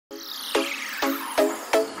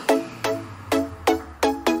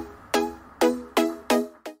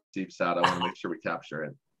seeps out, I want to make sure we capture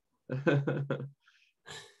it.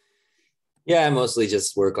 Yeah, I mostly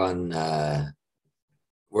just work on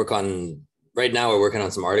right now we're working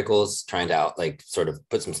on some articles trying to sort of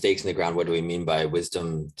put some stakes in the ground. What do we mean by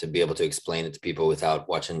wisdom, to be able to explain it to people without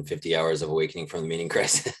watching 50 hours of Awakening from the Meaning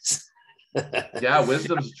Crisis. Yeah,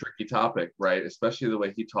 wisdom's a tricky topic, right? Especially the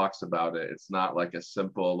way he talks about it. It's not like a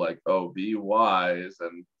simple like, oh, be wise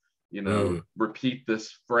and repeat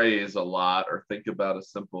this phrase a lot or think about a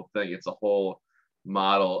simple thing. It's a whole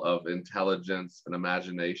model of intelligence and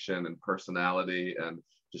imagination and personality and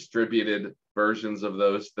distributed versions of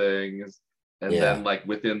those things. And then like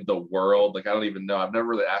within the world, like I don't even know, I've never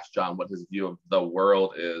really asked John what his view of the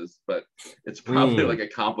world is, but it's probably like a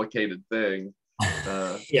complicated thing.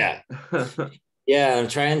 Yeah, I'm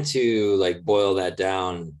trying to like boil that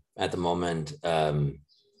down at the moment.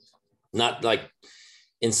 Not like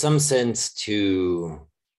in some sense to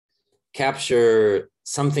capture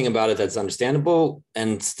something about it that's understandable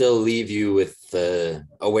and still leave you with the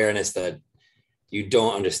awareness that you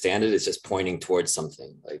don't understand it. It's just pointing towards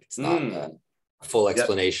something. Like it's not a full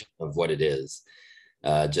explanation of what it is.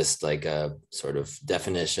 Just like a sort of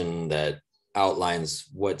definition that outlines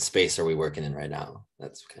what space are we working in right now.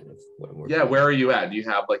 That's kind of what I'm working on. Where are you at? Do you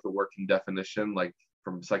have like a working definition? Like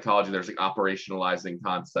from psychology, there's like operationalizing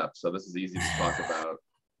concepts. So this is easy to talk about.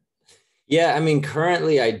 Yeah, I mean,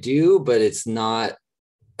 currently I do, but it's not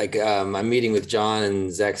like I'm meeting with John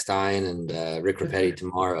and Zak Stein and Rick Repetti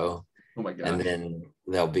tomorrow. Oh my God. And then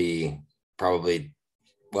they'll be probably,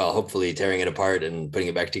 well, hopefully tearing it apart and putting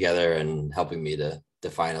it back together and helping me to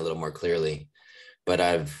define a little more clearly. But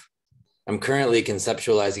I'm currently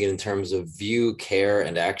conceptualizing it in terms of view, care,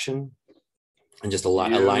 and action, and just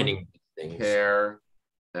aligning things. Care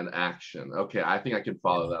and action. Okay, I think I can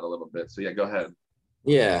follow that a little bit. So yeah, go ahead.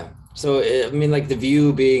 Yeah. So I mean, like the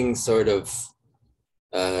view being sort of,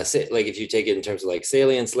 like if you take it in terms of like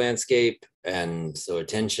salience, landscape, and so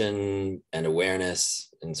attention and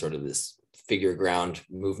awareness, and sort of this figure ground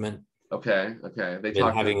movement. Okay. They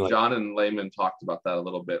talked. John and Layman talked about that a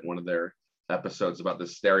little bit in one of their episodes about the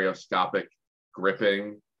stereoscopic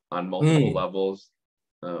gripping on multiple levels.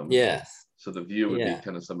 Yes. So the view would be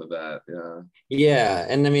kind of some of that. Yeah.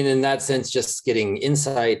 And I mean, in that sense, just getting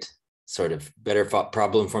insight, sort of better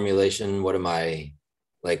problem formulation. What am I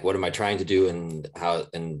trying to do, and how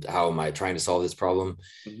am I trying to solve this problem,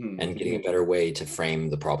 and getting a better way to frame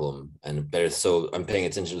the problem and better. So I'm paying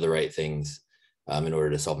attention to the right things in order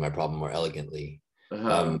to solve my problem more elegantly.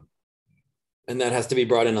 And that has to be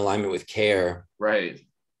brought in alignment with care. Right.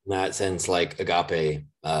 In that sense, like agape,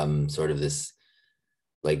 sort of this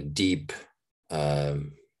like deep,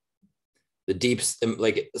 the deep,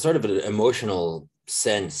 like sort of an emotional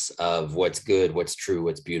sense of what's good, what's true,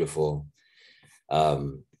 what's beautiful.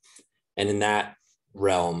 And in that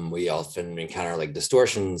realm, we often encounter like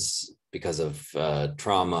distortions because of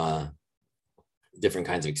trauma, different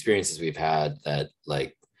kinds of experiences we've had that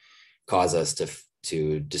like cause us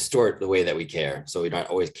to distort the way that we care. So we're not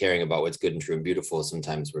always caring about what's good and true and beautiful.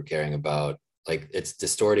 Sometimes we're caring about, like, it's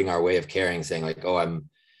distorting our way of caring, saying like, oh,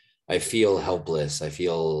 I feel helpless, I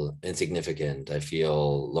feel insignificant, I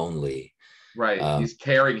feel lonely. Right. These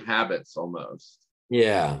caring habits almost.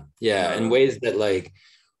 Yeah. In ways that like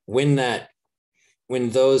when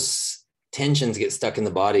those tensions get stuck in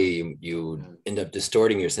the body, you end up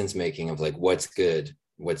distorting your sense making of like what's good,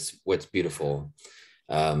 what's beautiful,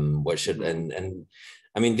 what should, and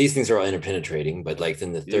I mean, these things are all interpenetrating, but like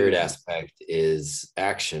then the third aspect is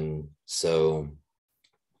action. So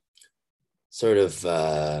sort of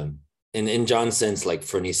in John's sense, like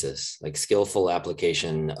phronesis, like skillful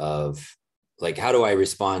application of like, how do I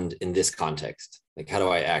respond in this context? Like, how do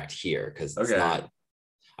I act here? Because it's not,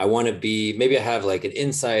 I want to be, maybe I have like an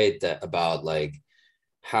insight about like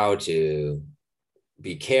how to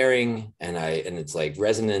be caring, and it's like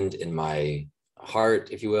resonant in my heart,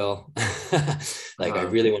 if you will. Like I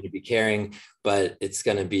really want to be caring, but it's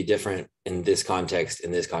going to be different in this context,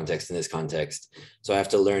 in this context, in this context. So I have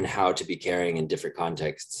to learn how to be caring in different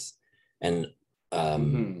contexts and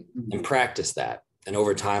practice that. And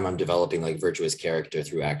over time, I'm developing like virtuous character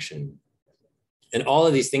through action. And all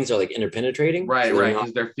of these things are like interpenetrating. Right, right.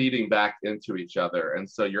 Because they're feeding back into each other. And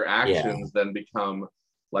so your actions then become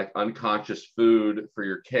like unconscious food for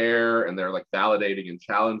your care. And they're like validating and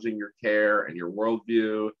challenging your care and your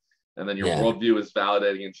worldview. And then your worldview is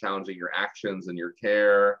validating and challenging your actions and your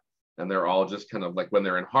care. And they're all just kind of like, when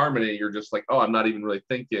they're in harmony, you're just like, oh, I'm not even really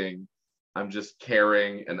thinking. I'm just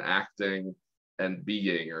caring and acting and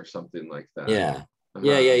being, or something like that. Yeah.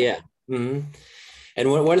 Mm-hmm. And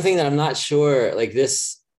one thing that I'm not sure, like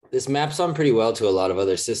this maps on pretty well to a lot of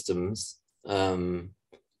other systems.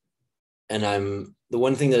 I'm the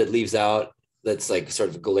one thing that it leaves out that's like sort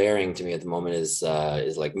of glaring to me at the moment is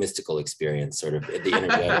like mystical experience, sort of the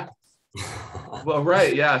energetic. Well,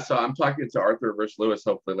 right, yeah. So I'm talking to Arthur Verse Lewis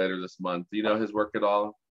hopefully later this month. Do you know his work at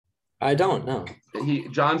all? I don't know.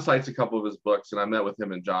 John cites a couple of his books, and I met with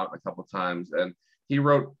him and John a couple of times, and he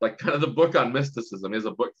wrote like kind of the book on mysticism. He has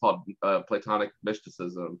a book called Platonic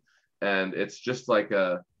Mysticism, and it's just like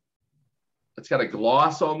it's got a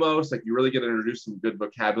gloss almost, like you really get introduced some good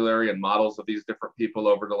vocabulary and models of these different people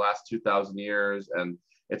over the last 2,000 years, and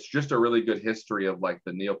it's just a really good history of like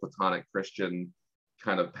the Neoplatonic Christian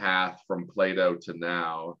kind of path from Plato to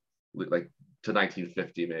now, like to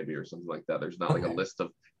 1950 maybe or something like that. There's not like a list of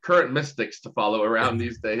current mystics to follow around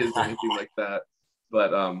these days or anything like that.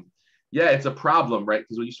 But yeah, it's a problem, right?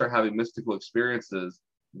 Because when you start having mystical experiences,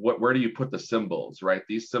 where do you put the symbols, right?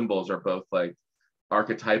 These symbols are both like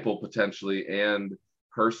archetypal potentially and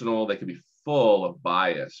personal. They can be full of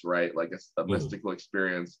bias, right? Like a mystical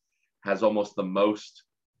experience has almost the most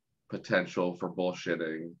potential for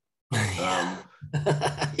bullshitting. Yeah.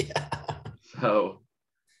 So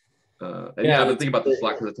and yeah, I've been thinking about this a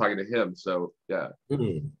lot because I'm talking to him. So yeah.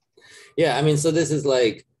 Yeah, I mean, so this is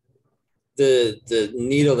like the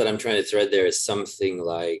needle that I'm trying to thread there is something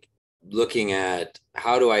like looking at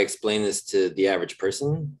how do I explain this to the average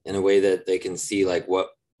person in a way that they can see like what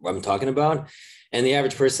I'm talking about. And the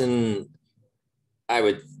average person,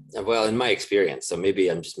 well, in my experience, so maybe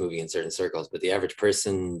I'm just moving in certain circles, but the average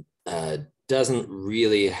person doesn't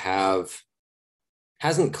really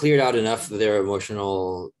hasn't cleared out enough of their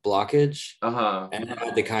emotional blockage and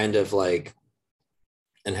have the kind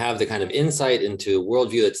of insight into a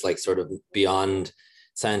worldview that's like sort of beyond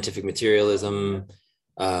scientific materialism,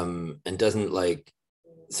 and doesn't like,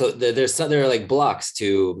 so there are like blocks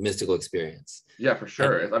to mystical experience. Yeah, for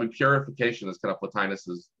sure. And, I mean, purification is kind of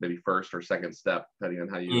Plotinus's maybe first or second step, depending on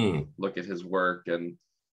how you look at his work. And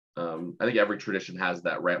I think every tradition has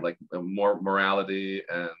that, right? Like more morality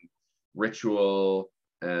and ritual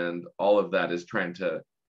and all of that is trying to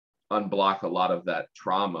unblock a lot of that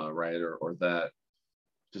trauma, right? Or that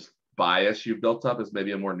just bias you've built up is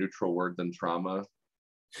maybe a more neutral word than trauma.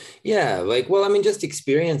 Yeah, like, well, I mean, just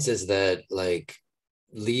experiences that like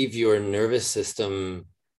leave your nervous system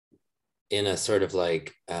in a sort of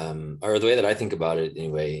like, or the way that I think about it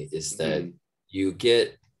anyway, is that you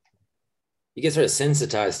get sort of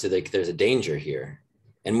sensitized to like, there's a danger here.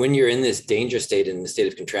 And when you're in this danger state, in the state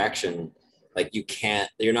of contraction, like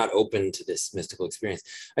you're not open to this mystical experience.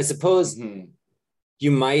 I suppose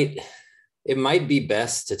it might be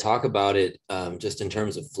best to talk about it just in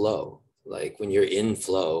terms of flow, like when you're in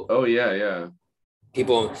flow. Oh yeah.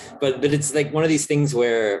 People, but it's like one of these things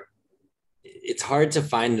where it's hard to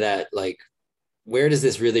find that, like, where does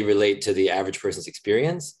this really relate to the average person's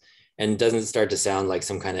experience? And doesn't start to sound like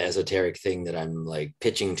some kind of esoteric thing that I'm like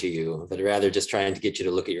pitching to you, but rather just trying to get you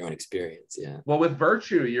to look at your own experience. Yeah. Well, with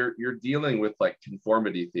virtue, you're dealing with like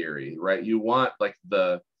conformity theory, right? You want like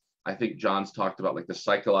I think John's talked about like the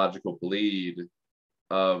psychological bleed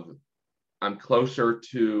of I'm closer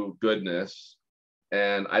to goodness,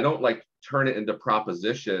 and I don't like turn it into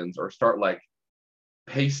propositions or start like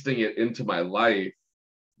pasting it into my life,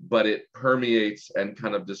 but it permeates and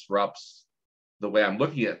kind of disrupts the way I'm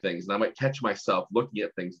looking at things. And I might catch myself looking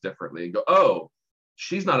at things differently and go, oh,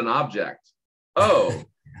 she's not an object. Oh,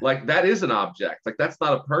 like that is an object. Like that's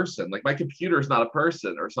not a person. Like my computer is not a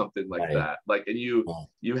person or something like that. Like, and you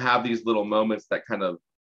have these little moments that kind of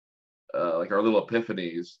like are little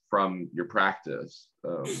epiphanies from your practice.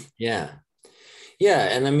 Yeah.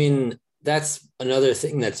 And I mean, that's another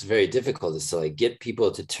thing that's very difficult, is to like get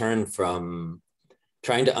people to turn from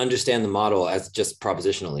trying to understand the model as just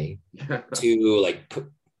propositionally to like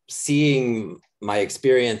seeing my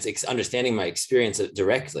experience, understanding my experience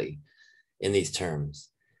directly in these terms.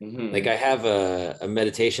 Like I have a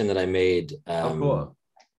meditation that I made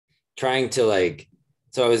trying to like,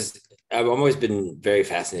 so I've always been very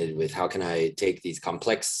fascinated with how can I take these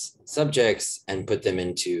complex subjects and put them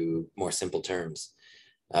into more simple terms.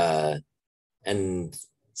 And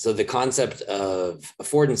so the concept of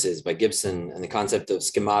affordances by Gibson and the concept of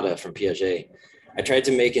schemata from Piaget, I tried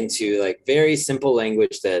to make into like very simple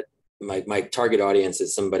language that my target audience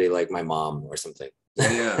is somebody like my mom or something.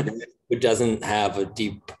 Yeah. Who doesn't have a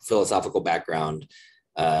deep philosophical background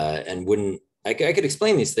and wouldn't, I could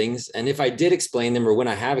explain these things. And if I did explain them, or when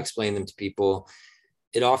I have explained them to people,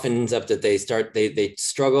 it often ends up that they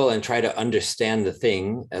struggle and try to understand the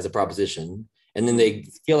thing as a proposition. And then they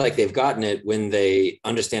feel like they've gotten it when they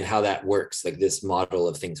understand how that works, like this model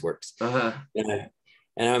of things works. And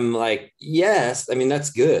I'm like, yes, I mean,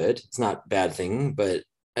 that's good. It's not a bad thing, but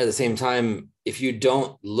at the same time, if you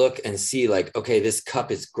don't look and see like, okay, this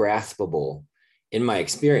cup is graspable in my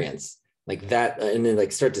experience, like that, and then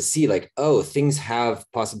like start to see like, oh, things have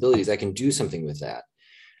possibilities. I can do something with that.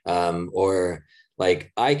 Or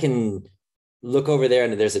like I can look over there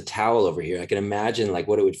and there's a towel over here. I can imagine like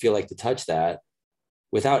what it would feel like to touch that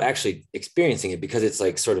without actually experiencing it, because it's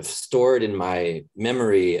like sort of stored in my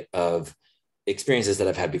memory of experiences that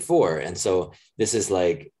I've had before. And so this is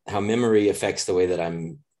like how memory affects the way that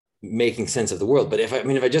I'm making sense of the world. But if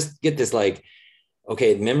I just get this like,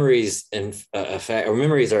 okay, memories and effect, or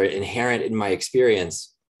memories are inherent in my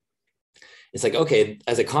experience. It's like, okay,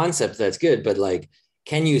 as a concept, that's good, but like,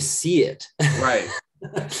 can you see it? Right.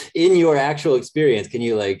 In your actual experience? Can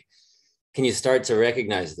you start to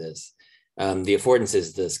recognize this? The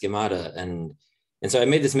affordances, the schemata. And so I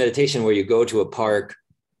made this meditation where you go to a park.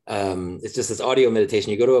 It's just this audio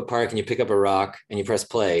meditation. You go to a park and you pick up a rock and you press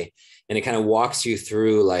play, and it kind of walks you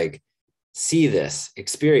through like, see this,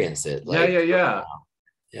 experience it. Like, Yeah.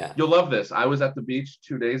 You'll love this. I was at the beach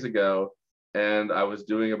 2 days ago and I was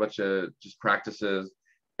doing a bunch of just practices.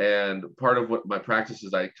 And part of what my practice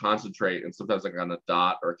is, I concentrate, and sometimes like on a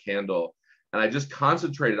dot or a candle. And I just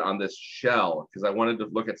concentrated on this shell because I wanted to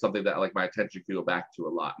look at something that like my attention could go back to a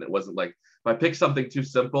lot. And it wasn't like, if I pick something too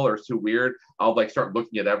simple or too weird, I'll like start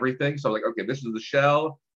looking at everything. So I'm like, okay, this is the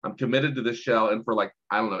shell. I'm committed to this shell. And for like,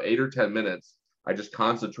 I don't know, 8 or 10 minutes, I just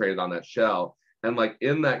concentrated on that shell. And like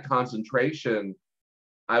in that concentration,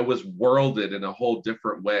 I was worlded in a whole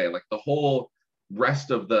different way. Like the whole rest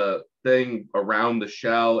of the thing around the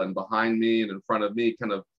shell and behind me and in front of me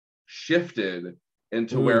kind of shifted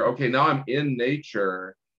into where, okay, now I'm in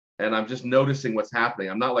nature and I'm just noticing what's happening.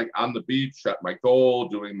 I'm not like on the beach at my goal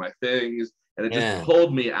doing my things. And it just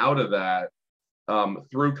pulled me out of that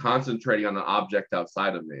through concentrating on an object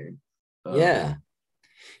outside of me. Yeah.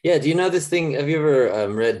 Do you know this thing? Have you ever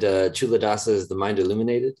read Chuladasa's The Mind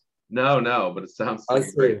Illuminated? No, but it sounds like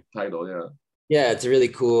a great title. Yeah, it's a really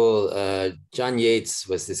cool. John Yates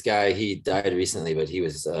was this guy. He died recently, but he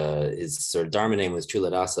was his sort of Dharma name was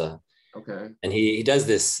Chuladasa. Okay. And he does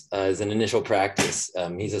this as an initial practice.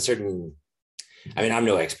 He's a certain, I'm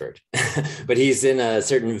no expert, but he's in a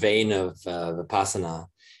certain vein of Vipassana.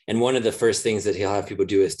 And one of the first things that he'll have people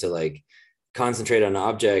do is to like concentrate on an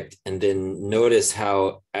object and then notice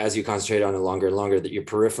how, as you concentrate on it longer and longer, that your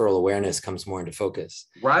peripheral awareness comes more into focus.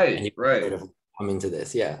 Right. And you right. Sort of come into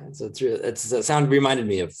this. Yeah. So it's really, that sound reminded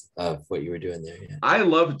me of what you were doing there. Yeah. I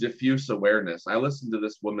love diffuse awareness. I listened to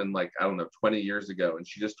this woman like, I don't know, 20 years ago, and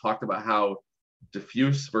she just talked about how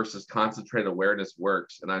diffuse versus concentrated awareness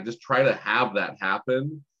works. And I just try to have that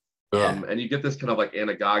happen. And you get this kind of like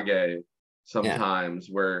anagage sometimes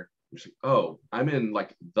where you're like, oh, I'm in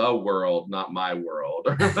like the world, not my world.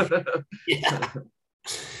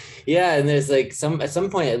 Yeah. And there's like at some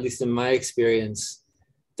point, at least in my experience,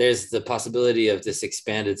 there's the possibility of this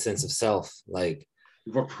expanded sense of self. Like,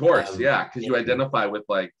 of course, because you identify with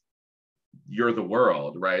like, you're the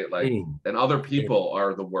world, right? Like, and other people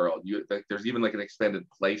are the world. You like, there's even like an expanded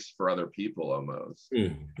place for other people almost.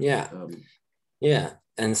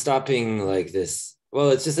 And stopping like this, well,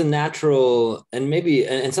 it's just a natural and maybe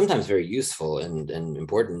and sometimes very useful and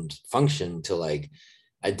important function to like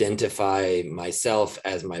identify myself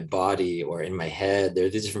as my body or in my head. There are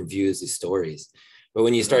these different views, these stories. But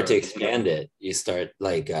when you start to expand it, you start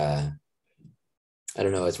like I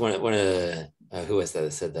don't know. It's one of who was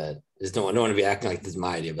that said that? I just don't want to be acting like this is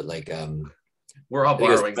my idea, but like we're all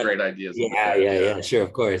borrowing great ideas. Yeah, sure,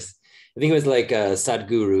 of course. I think it was like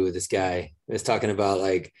Sadhguru, this guy was talking about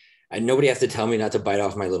like nobody has to tell me not to bite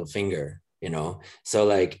off my little finger, you know. So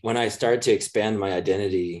like when I start to expand my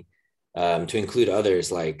identity to include others,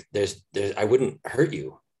 like there's I wouldn't hurt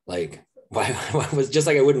you. Like why was just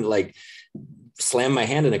like I wouldn't like slam my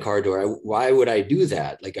hand in a car door. Why would I do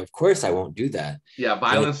that? Like, of course I won't do that. Yeah,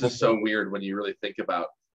 violence is so weird when you really think about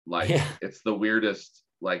like it's the weirdest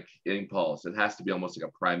like impulse. It has to be almost like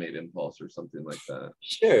a primate impulse or something like that.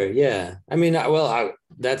 Sure, yeah. I mean, I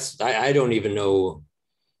don't even know,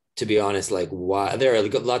 to be honest, like why. There are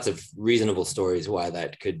lots of reasonable stories why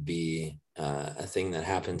that could be a thing that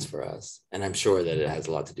happens for us, and I'm sure that it has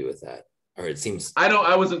a lot to do with that. Or it seems.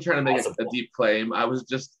 I wasn't trying to make a deep claim. I was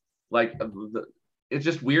just like, it's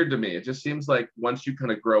just weird to me. It just seems like once you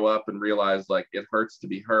kind of grow up and realize like it hurts to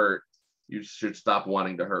be hurt, you should stop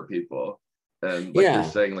wanting to hurt people. And like you're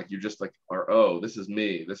saying, like you just like are, oh, this is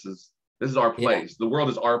me. This is our place. The world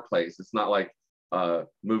is our place. It's not like a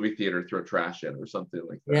movie theater throw trash in or something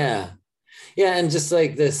like that. Yeah. And just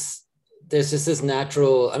like this, there's just this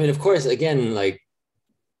natural, I mean, of course, again, like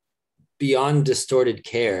beyond distorted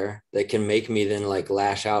care that can make me then like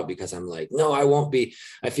lash out because I'm like, no, I won't be.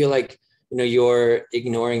 I feel like, you're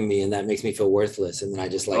ignoring me and that makes me feel worthless. And then I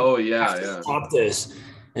just like, Oh have yeah, to yeah. stop this.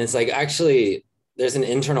 And it's like, actually, there's an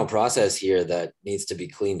internal process here that needs to be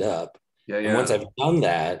cleaned up. Yeah, And once yeah. I've done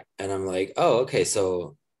that, and I'm like, oh, okay,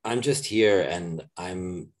 so I'm just here and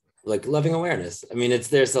I'm like loving awareness. I mean,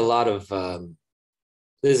 there's a lot of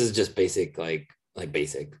this is just basic, like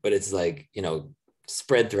basic, but it's like,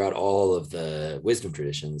 spread throughout all of the wisdom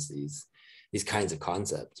traditions, these kinds of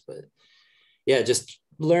concepts. But yeah, just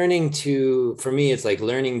learning for me, it's like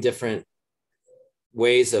learning different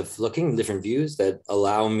ways of looking, different views that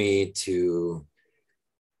allow me to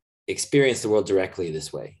experience the world directly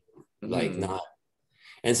this way. Like not,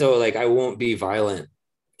 and so like I won't be violent,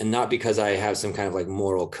 and not because I have some kind of like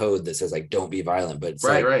moral code that says like don't be violent, but it's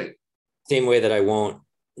Right, like right. same way that I won't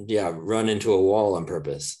run into a wall on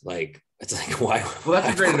purpose. Like it's like why Well,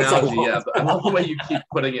 that's a great analogy. Yeah, I love the way you keep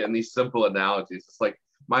putting it in these simple analogies. It's like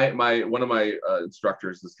my one of my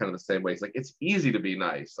instructors is kind of the same way. He's like, it's easy to be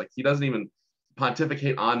nice. Like he doesn't even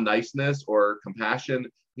pontificate on niceness or compassion.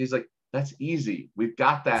 He's like, that's easy. We've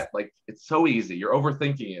got that. Like it's so easy. You're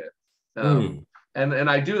overthinking it. And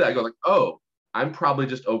I do that. I go like, oh, I'm probably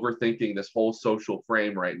just overthinking this whole social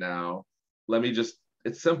frame right now. Let me just.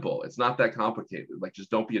 It's simple. It's not that complicated. Like just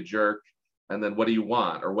don't be a jerk. And then what do you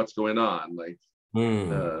want or what's going on? Like,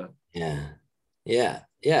 yeah.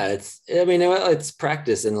 I mean, it's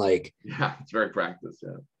practice and like, yeah, it's very practice.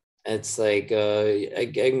 Yeah. It's like,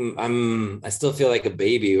 I still feel like a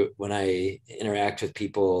baby when I interact with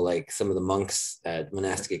people, like some of the monks at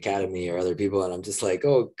monastic academy or other people. And I'm just like,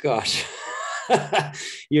 oh gosh,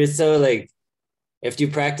 you're so like, if you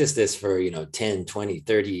practice this for, 10, 20,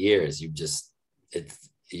 30 years,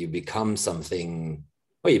 you become something.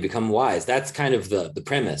 Well, you become wise. That's kind of the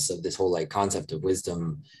premise of this whole like concept of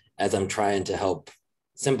wisdom, as I'm trying to help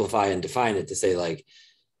simplify and define it, to say like,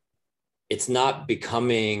 it's not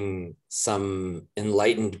becoming some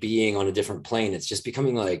enlightened being on a different plane. It's just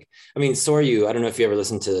becoming like, I mean, Soryu, I don't know if you ever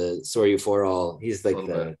listened to Soryu For All. He's like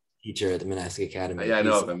the teacher at the monastic academy. Yeah, I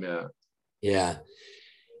know of him. Yeah. Yeah.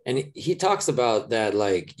 And he talks about that,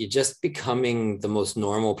 like, you're just becoming the most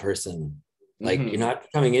normal person. Like you're not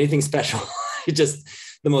becoming anything special. You're just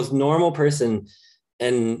the most normal person.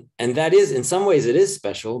 And that is, in some ways it is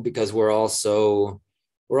special, because we're all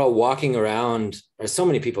walking around, or so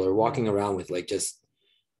many people are walking around with like just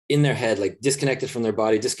in their head, like disconnected from their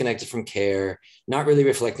body, disconnected from care, not really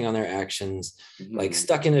reflecting on their actions, like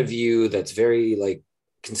stuck in a view that's very like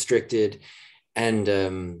constricted. And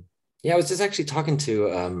I was just actually talking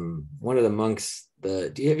to one of the monks.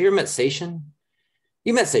 Have you ever met Seishin?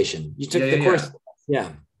 You met Seishin. You took the course. Yeah.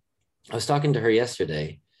 I was talking to her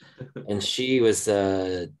yesterday, and she was,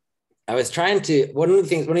 I was trying to, one of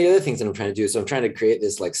the other things that I'm trying to do, so I'm trying to create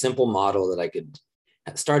this like simple model that I could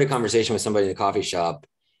start a conversation with somebody in a coffee shop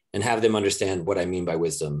and have them understand what I mean by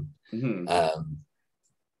wisdom.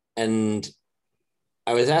 And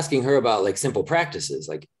I was asking her about like simple practices,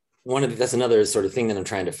 like that's another sort of thing that I'm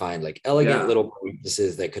trying to find, like elegant little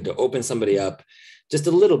practices that could open somebody up just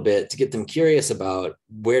a little bit to get them curious about,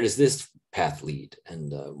 where does this path lead,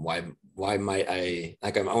 and why might I,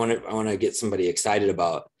 like, I want to get somebody excited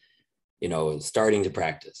about, starting to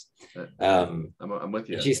practice. I'm with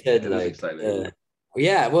you. She said, like,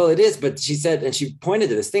 yeah, well, it is. But she said, and she pointed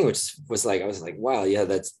to this thing, which was like, I was like, wow, yeah,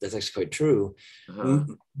 that's actually quite true.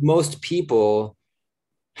 Most people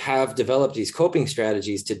have developed these coping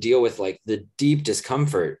strategies to deal with like the deep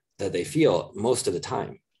discomfort that they feel most of the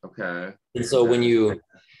time. Okay. And so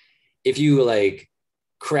if you like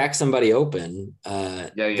crack somebody open,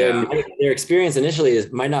 their experience initially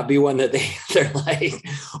might not be one that they're like,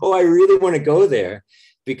 oh, I really want to go there,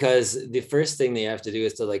 because the first thing they have to do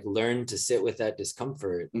is to like learn to sit with that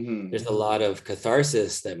discomfort. There's a lot of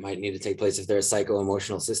catharsis that might need to take place if their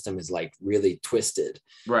psycho-emotional system is like really twisted,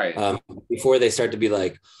 right? Before they start to be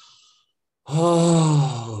like,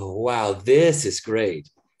 oh wow, this is great.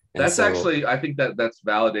 And that's actually, I think that's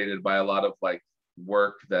validated by a lot of like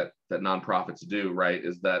work that nonprofits do, right?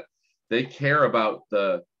 Is that they care about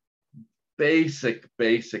the basic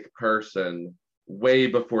person way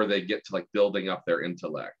before they get to like building up their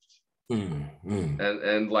intellect.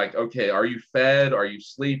 And like, okay, are you fed? Are you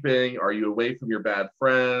sleeping? Are you away from your bad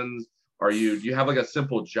friends? Do you have like a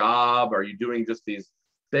simple job? Are you doing just these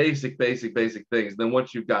basic things? Then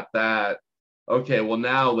once you've got that, okay, well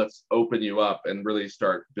now let's open you up and really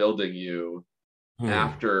start building you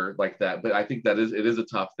after like that. But I think it is a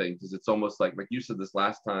tough thing, because it's almost like you said this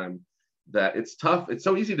last time, that it's tough. It's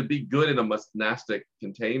so easy to be good in a monastic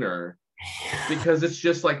container, because it's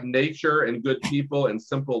just like nature and good people and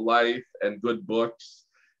simple life and good books,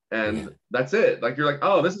 and that's it. Like you're like,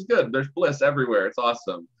 oh, this is good, there's bliss everywhere, it's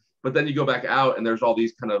awesome. But then you go back out and there's all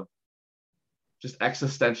these kind of just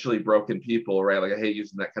existentially broken people, right? Like I hate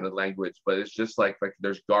using that kind of language, but it's just like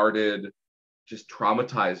there's guarded, just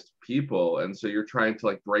traumatized people. And so you're trying to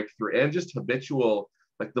like break through, and just habitual,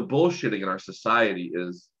 like the bullshitting in our society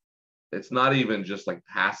is, it's not even just like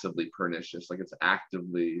passively pernicious, like it's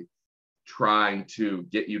actively trying to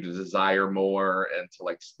get you to desire more and to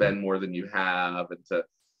like spend more than you have and to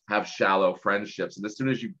have shallow friendships. And as soon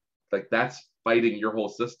as you like, that's fighting your whole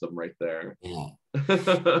system right there. Yeah.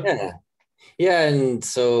 Yeah. And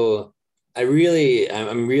so I'm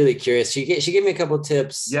really curious. She gave me a couple of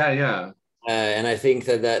tips. Yeah. And I think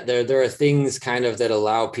that there are things kind of that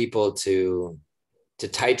allow people to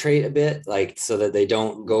titrate a bit, like so that they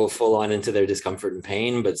don't go full on into their discomfort and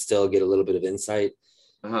pain, but still get a little bit of insight.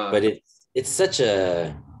 But it's such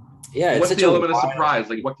a, yeah. What's the element of surprise?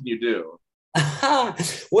 Like, what can you do?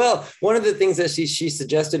 Well, one of the things that she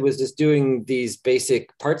suggested was just doing these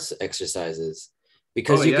basic parts exercises,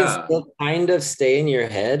 because you can still kind of stay in your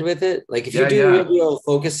head with it. Like if you do real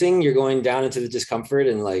focusing, you're going down into the discomfort,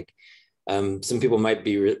 and like some people might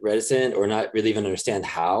be reticent or not really even understand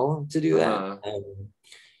how to do that.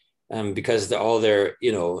 Because all their,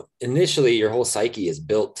 initially your whole psyche is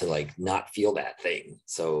built to like not feel that thing.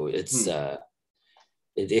 So it's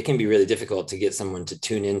it can be really difficult to get someone to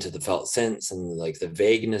tune into the felt sense and like the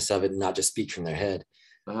vagueness of it and not just speak from their head.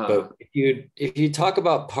 But if you talk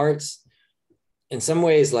about parts, in some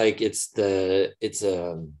ways, like there's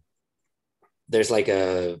like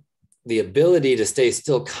the ability to stay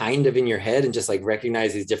still kind of in your head and just like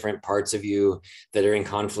recognize these different parts of you that are in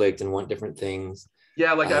conflict and want different things.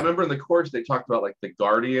 Yeah, like I remember in the course they talked about like the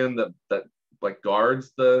guardian that like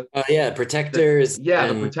guards the protectors.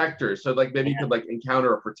 The protectors. So like maybe you could like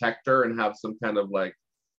encounter a protector and have some kind of like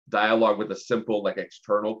dialogue with a simple like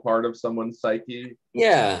external part of someone's psyche.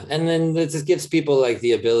 Yeah, and then it just gives people like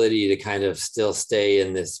the ability to kind of still stay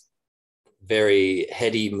in this very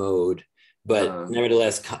heady mode, but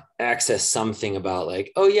nevertheless access something about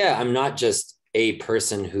like, oh yeah, I'm not just a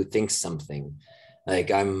person who thinks something. Like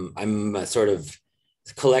I'm a sort of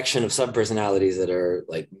collection of subpersonalities that are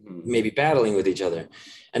like maybe battling with each other,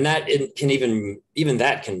 and that it can even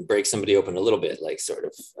that can break somebody open a little bit, like sort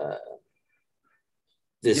of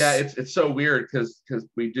this. Yeah, it's so weird because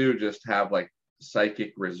we do just have like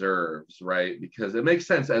psychic reserves, right? Because it makes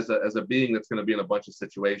sense as a being that's going to be in a bunch of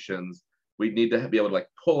situations, we need to be able to like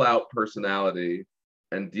pull out personality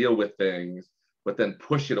and deal with things, but then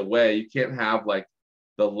push it away. You can't have like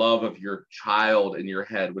the love of your child in your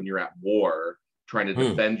head when you're at war trying to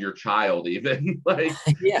defend your child, even like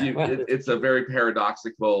it's a very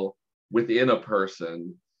paradoxical within a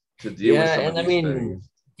person to deal with some of these things.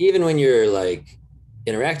 Even when you're like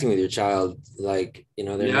interacting with your child, like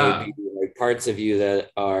there may be like parts of you that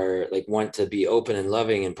are like want to be open and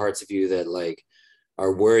loving, and parts of you that like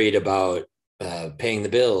are worried about paying the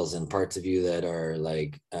bills, and parts of you that are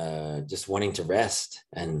like just wanting to rest,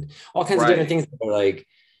 and all kinds of different things that are like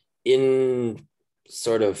in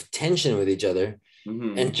sort of tension with each other.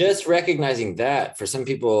 And just recognizing that for some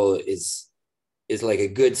people is like a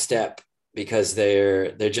good step, because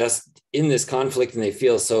they're just in this conflict and they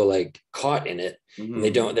feel so like caught in it, and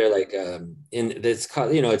they're like in this,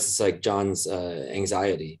 it's like John's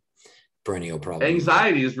anxiety perennial problem.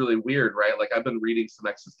 Anxiety is really weird, right? Like I've been reading some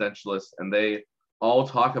existentialists and they all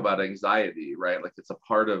talk about anxiety, right? Like it's a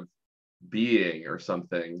part of being or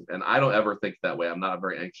something. And I don't ever think that way. I'm not a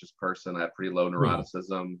very anxious person. I have pretty low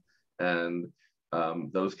neuroticism and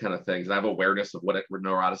those kind of things. And I have awareness of what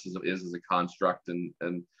neuroticism is as a construct.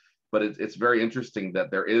 But it's very interesting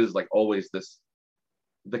that there is like always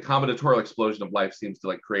the combinatorial explosion of life seems to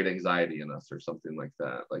like create anxiety in us or something like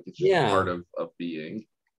that. Like it's just part of being.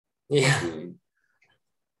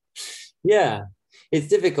 Yeah, it's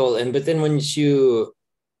difficult. But then when you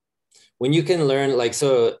can learn, like,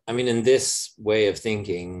 so I mean, in this way of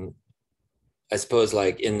thinking, I suppose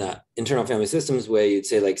like in the internal family systems way, you'd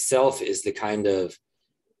say like self is the kind of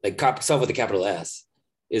like self with a capital S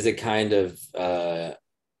is a kind of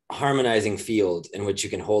harmonizing field in which you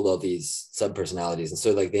can hold all these subpersonalities. And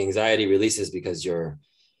so like the anxiety releases because you're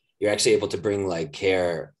actually able to bring like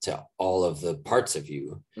care to all of the parts of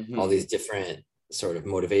you, all these different sort of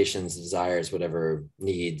motivations, desires, whatever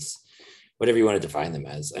needs, whatever you want to define them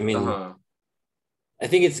as. I mean, I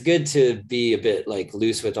think it's good to be a bit like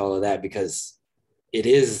loose with all of that, because it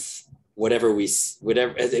is whatever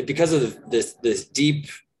because of this deep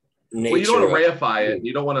nature. Well, you don't want to reify it.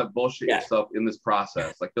 You don't want to bullshit Yeah. yourself in this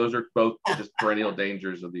process. Like those are both just perennial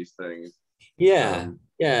dangers of these things. Yeah.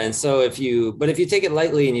 Yeah. And so if you take it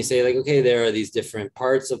lightly and you say like, okay, there are these different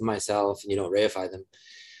parts of myself and you don't reify them,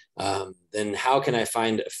 then how can I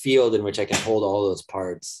find a field in which I can hold all those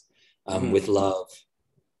parts with love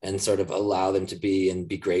and sort of allow them to be and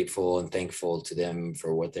be grateful and thankful to them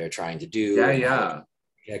for what they're trying to do. Yeah, and yeah.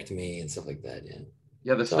 Protect me and stuff like that. Yeah.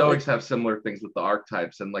 Yeah, the Stoics have similar things with the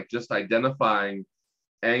archetypes and like just identifying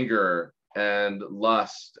anger and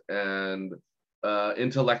lust and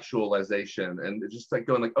intellectualization and just like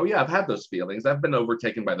going like, oh yeah, I've had those feelings. I've been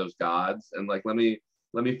overtaken by those gods, and like let me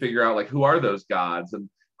figure out like who are those gods and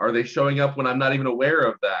are they showing up when I'm not even aware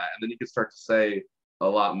of that? And then you can start to say a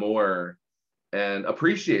lot more and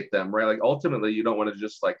appreciate them, right? Like ultimately, you don't want to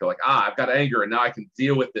just like go like, I've got anger and now I can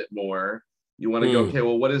deal with it more. You want to go, okay,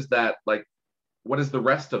 well, what is that like? What is the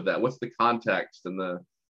rest of that? What's the context and the,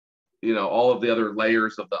 you know, all of the other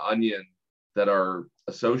layers of the onion that are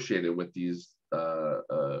associated with these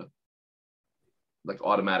like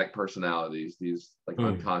automatic personalities, these like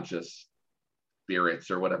unconscious spirits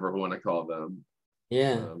or whatever we want to call them.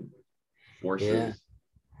 Yeah. Forces.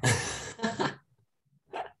 Yeah.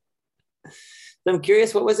 So I'm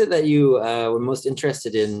curious, what was it that you were most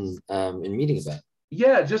interested in meeting about?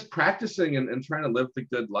 Yeah, just practicing and trying to live the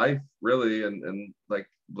good life, really, and like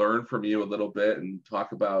learn from you a little bit and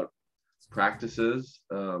talk about practices.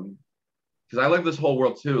 Because I live this whole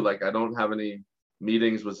world too. Like I don't have any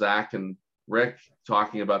meetings with Zak and Rick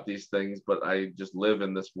talking about these things, but I just live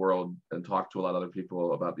in this world and talk to a lot of other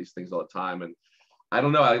people about these things all the time. And I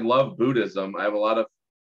don't know, I love Buddhism. I have a lot of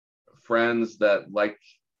friends that like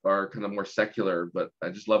are kind of more secular, but I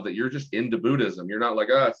just love that you're just into Buddhism. You're not like,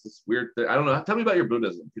 oh, it's this weird thing. I don't know. Tell me about your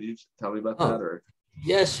Buddhism. Could you tell me about that? Or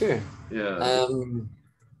yeah, sure. Yeah.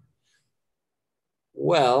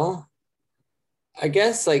 Well, I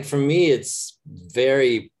guess like for me, it's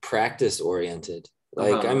very practice oriented.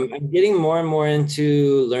 Like I'm getting more and more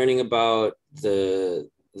into learning about the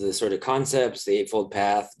sort of concepts, the Eightfold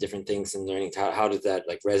Path, different things, and learning how does that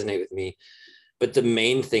like resonate with me. But the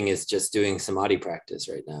main thing is just doing samadhi practice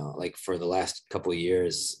right now. Like for the last couple of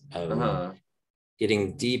years,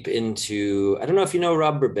 getting deep into, I don't know if you know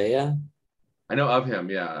Rob Berbea. I know of him.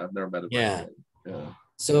 Yeah. I've never met him. Yeah. Yeah.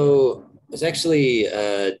 So it was actually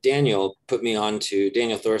Daniel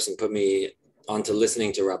Thorson put me onto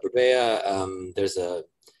listening to Rob Berbea. There's a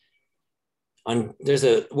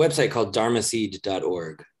website called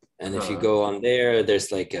dharmaseed.org. And if you go on there,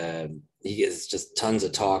 there's like he gets just tons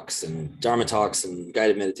of talks and Dharma talks and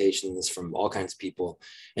guided meditations from all kinds of people.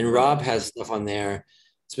 And Rob has stuff on there.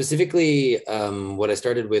 Specifically, what I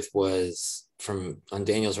started with was on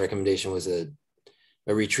Daniel's recommendation was a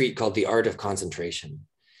retreat called The Art of Concentration.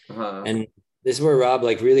 And this is where Rob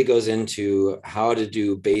like really goes into how to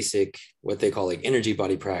do basic, what they call like energy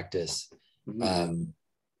body practice.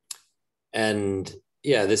 And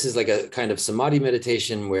yeah, this is like a kind of samadhi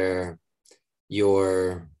meditation where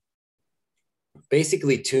you're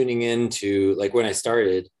basically tuning into, like when I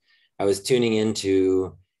started, I was tuning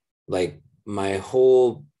into like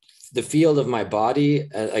the field of my body,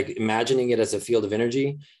 like imagining it as a field of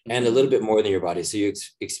energy and a little bit more than your body. So you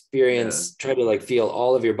experience, try to like feel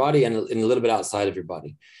all of your body and a little bit outside of your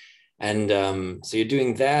body. And so you're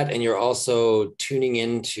doing that, and you're also tuning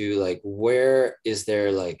into like, where is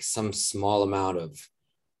there like some small amount of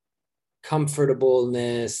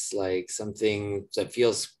comfortableness, like something that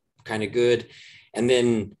feels kind of good. And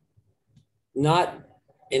then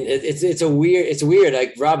it's weird.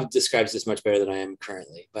 Like Rob describes this much better than I am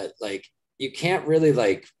currently, but like you can't really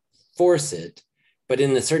like force it, but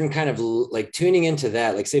in a certain kind of like tuning into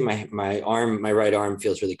that, like say my right arm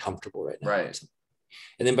feels really comfortable right now. Right.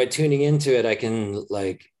 And then by tuning into it, I can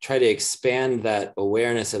like try to expand that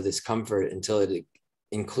awareness of this comfort until it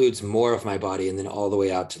includes more of my body, and then all the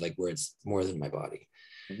way out to like where it's more than my body.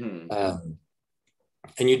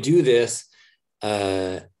 And you do this,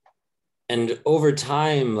 and over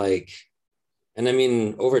time, like, and I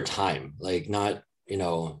mean, over time, like not, in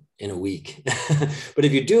a week, but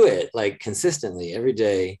if you do it like consistently every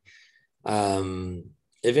day,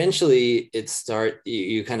 eventually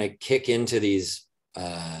you kind of kick into these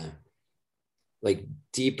like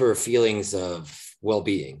deeper feelings of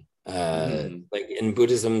well-being. Like in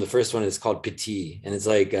Buddhism, the first one is called Pitti, and it's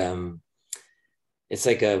like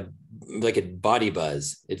a body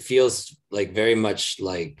buzz. It feels like very much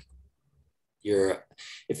like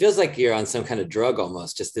it feels like you're on some kind of drug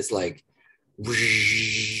almost, just this like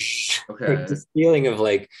this feeling of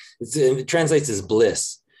like, it translates as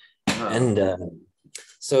bliss. And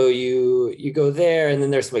So you go there, and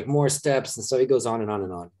then there's like more steps, and so it goes on and on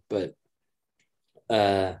and on. But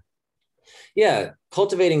yeah,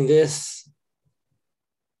 cultivating this,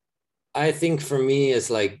 I think for me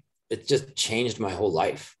is like, it just changed my whole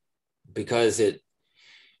life, because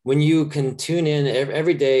when you can tune in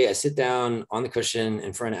every day, I sit down on the cushion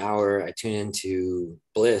and for an hour, I tune into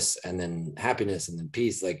bliss and then happiness and then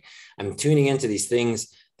peace. Like I'm tuning into these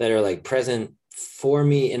things that are like present for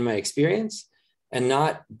me in my experience and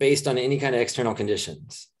not based on any kind of external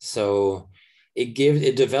conditions. So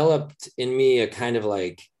it developed in me a kind of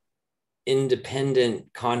like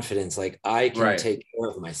independent confidence, like I can take care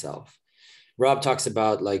of myself. Rob talks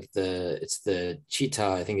about like it's the chitta,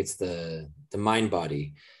 I think it's the mind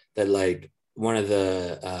body, that like one of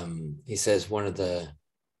the he says one of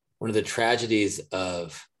the tragedies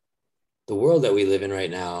of the world that we live in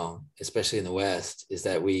right now, especially in the West, is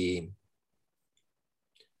that we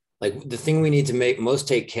like the thing we need to most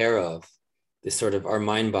take care of, this sort of our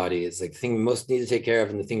mind body, is like the thing we most need to take care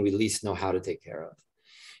of and the thing we least know how to take care of.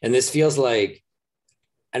 And this feels like,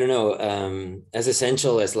 I don't know, as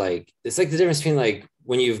essential as like, it's like the difference between like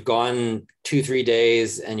when you've gone 2-3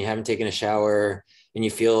 days and you haven't taken a shower and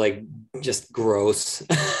you feel like just gross.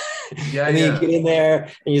 Yeah, and then you get in there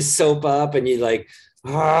and you soap up and you like,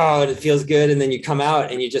 oh, and it feels good. And then you come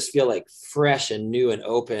out and you just feel like fresh and new and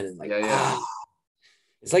open and like,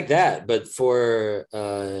 it's like that, but for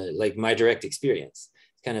like my direct experience.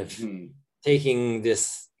 It's kind of taking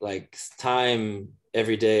this like time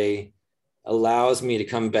every day allows me to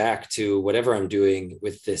come back to whatever I'm doing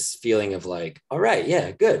with this feeling of like, all right,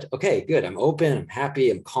 yeah, good. Okay, good. I'm open, I'm happy,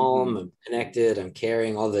 I'm calm, I'm connected, I'm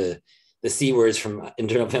caring, all the C words from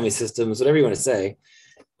internal family systems, whatever you want to say.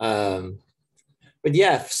 But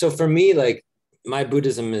yeah, so for me, like my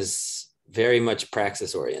Buddhism is very much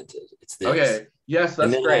praxis oriented. It's this. Okay. Yes,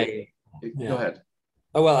 that's great. Go ahead.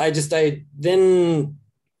 Oh, well, I then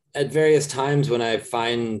at various times when I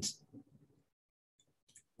find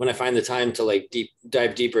the time to like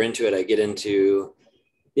dive deeper into it, I get into,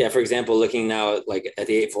 for example, looking now like at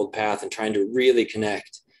the Eightfold Path and trying to really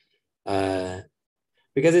connect, because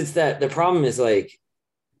it's that the problem is like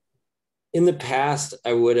in the past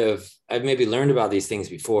I've maybe learned about these things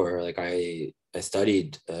before. Like I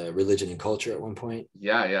studied religion and culture at one point.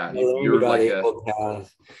 Yeah. You're like Eightfold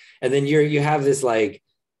Path, and then you have this like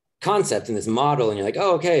concept and this model, and you're like,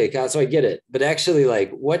 oh, okay, so I get it. But actually,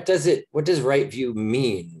 like, what does right view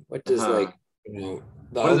mean? What does like, what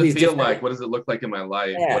does it feel like? What does it look like in my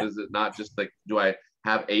life? What is it? Not just like, do I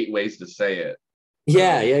have 8 ways to say it?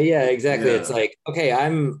 Yeah, exactly. It's like, okay,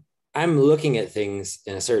 I'm looking at things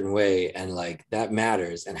in a certain way, and like that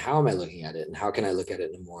matters. And how am I looking at it? And how can I look at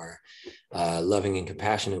it in a more loving and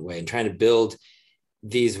compassionate way? And trying to build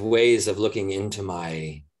these ways of looking into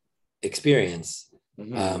my experience.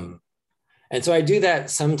 And so I do that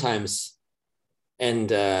sometimes,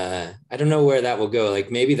 and I don't know where that will go. Like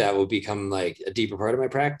maybe that will become like a deeper part of my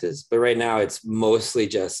practice, but right now it's mostly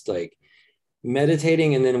just like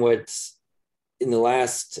meditating. And then what's in the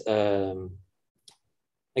last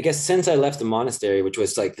I guess since I left the monastery, which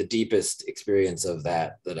was like the deepest experience of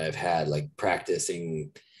that I've had, like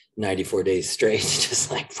practicing 94 days straight, just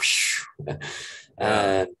like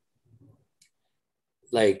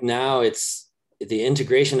like now it's the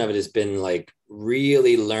integration of it has been like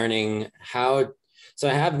really learning how. So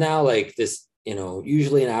I have now like this,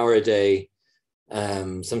 usually an hour a day,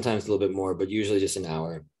 sometimes a little bit more, but usually just an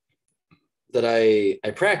hour that I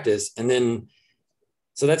practice. And then,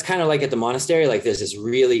 so that's kind of like at the monastery, like there's this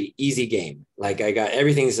really easy game. Like I got,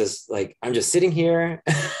 everything's just like, I'm just sitting here,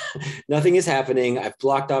 nothing is happening. I've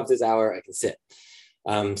blocked off this hour, I can sit.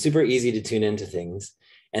 Super easy to tune into things.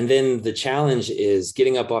 And then the challenge is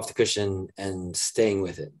getting up off the cushion and staying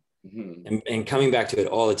with it, and coming back to it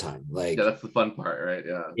all the time. Like, that's the fun part, right?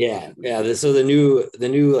 So the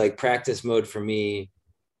new like practice mode for me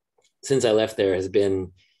since I left there has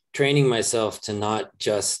been training myself to not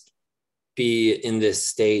just be in this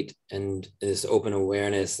state and this open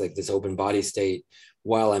awareness, like this open body state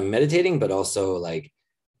while I'm meditating, but also like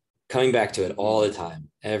coming back to it all the time,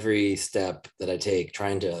 every step that I take,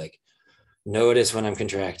 trying to like notice when I'm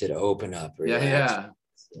contracted, open up, relax.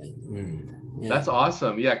 That's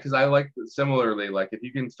awesome. Yeah, because I like similarly, like if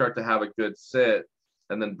you can start to have a good sit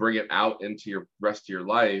and then bring it out into your rest of your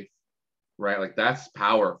life, right? Like that's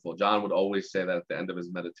powerful. John would always say that at the end of his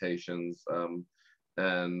meditations.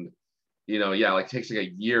 And like takes like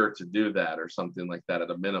a year to do that or something like that at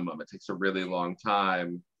a minimum. It takes a really long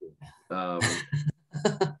time.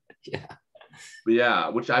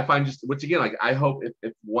 Which I find which again, like I hope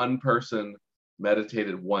if one person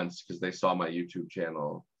meditated once because they saw my YouTube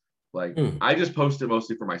channel, Like Mm. I just post it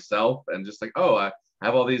mostly for myself and just like, oh, I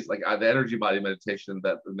have all these like the energy body meditation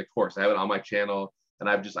that in the course I have it on my channel, and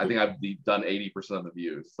I think I've done 80% of the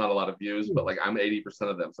views. It's not a lot of views, but like I'm 80%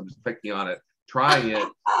 of them. So I'm just picking on it, trying it,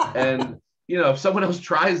 and if someone else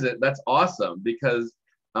tries it, that's awesome because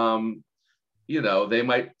they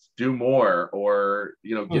might do more or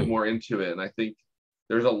get more into it. And I think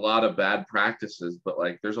there's a lot of bad practices, but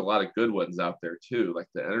like there's a lot of good ones out there too, like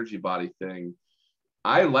the energy body thing.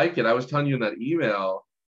 I like it. I was telling you in that email,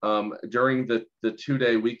 during the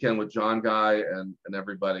 2-day weekend with John Guy and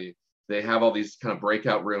everybody, they have all these kind of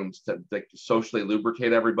breakout rooms to socially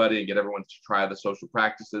lubricate everybody and get everyone to try the social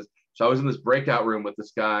practices. So I was in this breakout room with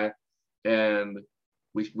this guy, and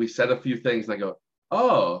we said a few things, and I go,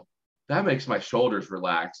 oh, that makes my shoulders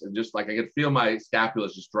relax, and just like I could feel my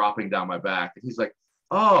scapulas just dropping down my back. And he's like,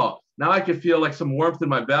 oh, now I can feel like some warmth in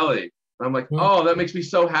my belly. And I'm like, oh, that makes me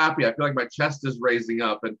so happy. I feel like my chest is raising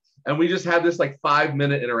up. And we just had this like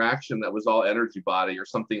 5-minute interaction that was all energy body or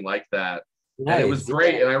something like that. Nice. And it was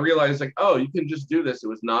great. Yeah. And I realized like, oh, you can just do this. It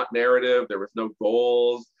was not narrative. There was no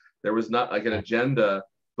goals. There was not like an agenda,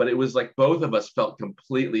 but it was like both of us felt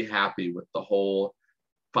completely happy with the whole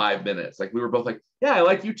 5 minutes. Like we were both like, yeah, I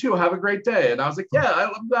like you too. Have a great day. And I was like, yeah,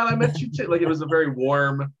 I'm glad I met you too. Like it was a very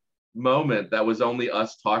warm moment that was only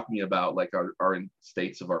us talking about like our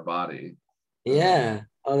states of our body. Yeah.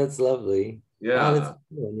 Oh, that's lovely. Yeah. Oh, that's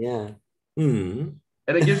cool. Yeah. And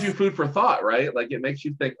it gives you food for thought, right? Like it makes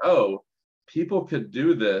you think, oh, people could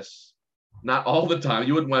do this. Not all the time.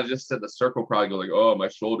 You wouldn't want to just sit in a circle crowd and go like, oh, my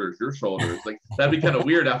shoulders, your shoulders. Like that'd be kind of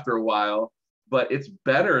weird after a while, but it's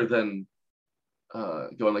better than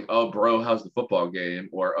going like, oh, bro, how's the football game?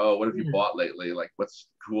 Or, oh, what have you bought lately? Like what's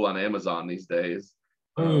cool on Amazon these days?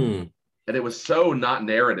 And it was so not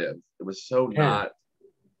narrative. It was so not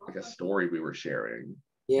like a story we were sharing.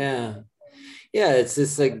 Yeah. It's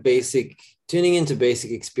this like basic tuning into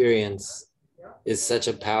basic experience is such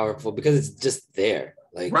a powerful, because it's just there.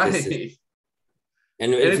 Like right.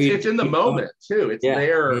 And it's in the moment too. It's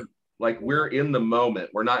there. Like we're in the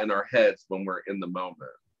moment. We're not in our heads when we're in the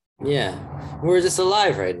moment. Yeah. We're just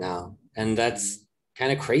alive right now. And that's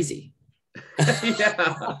kind of crazy.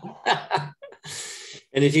 Yeah.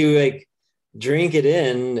 And if you like drink it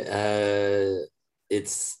in,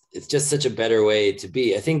 it's just such a better way to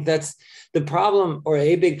be. I think that's the problem, or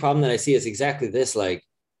a big problem that I see is exactly this, like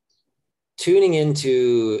tuning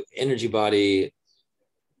into energy body.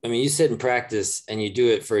 I mean, you sit and practice and you do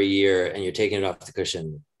it for a year and you're taking it off the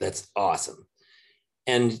cushion. That's awesome.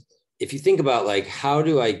 And if you think about like, how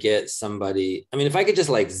do I get somebody, I mean, if I could just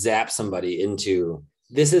like zap somebody into,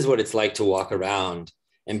 this is what it's like to walk around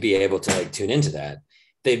and be able to like tune into that,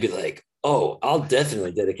 they'd be like, oh, I'll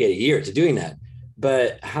definitely dedicate a year to doing that.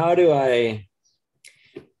 But how do I,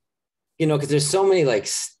 because there's so many like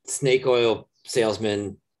snake oil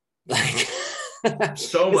salesmen, like,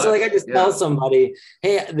 so much. So like I just tell somebody,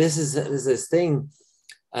 hey, this is this thing.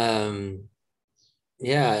 And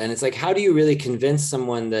it's like, how do you really convince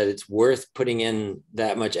someone that it's worth putting in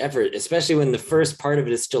that much effort, especially when the first part of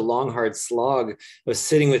it is still long, hard slog of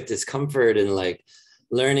sitting with discomfort and like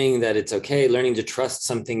learning that it's okay, learning to trust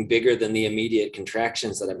something bigger than the immediate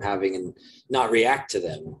contractions that I'm having and not react to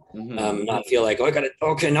them. Not feel like, oh,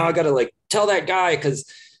 now I got to like tell that guy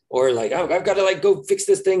or like, oh, I've got to like go fix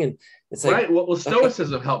this thing. And it's like, right. Well,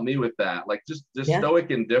 Stoicism helped me with that. Like just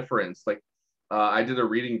stoic indifference. Like I did a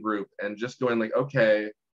reading group and just going like,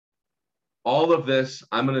 okay, all of this,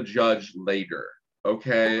 I'm going to judge later.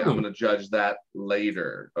 Okay. I'm going to judge that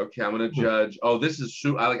later. Okay. I'm going to judge, oh, this is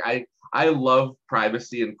true. I love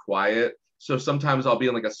privacy and quiet. So sometimes I'll be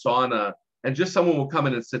in like a sauna and just someone will come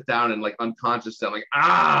in and sit down and like unconscious. I'm like,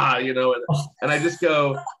 and I just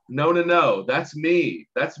go, no, that's me.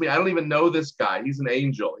 That's me. I don't even know this guy. He's an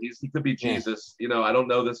angel. He could be Jesus. I don't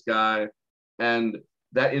know this guy. And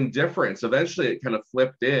that indifference, eventually it kind of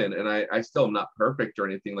flipped in, and I still am not perfect or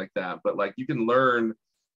anything like that, but like you can learn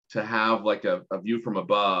to have like a view from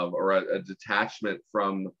above or a detachment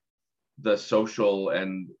from the social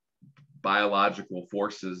and biological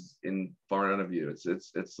forces in front of you.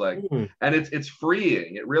 It's like, and it's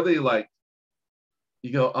freeing. It really like,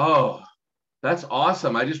 you go, oh, that's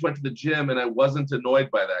awesome. I just went to the gym and I wasn't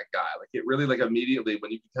annoyed by that guy. Like it really like immediately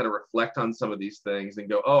when you can kind of reflect on some of these things and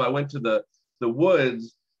go, oh, I went to the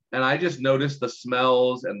woods and I just noticed the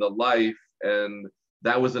smells and the life and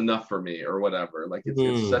that was enough for me or whatever. Like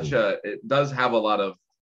it does have a lot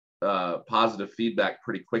of positive feedback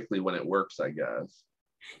pretty quickly when it works, I guess.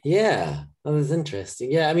 Yeah, that was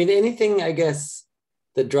interesting. Yeah, I mean, anything, I guess,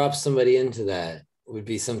 that drops somebody into that would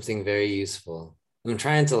be something very useful. I'm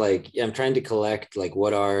trying to collect like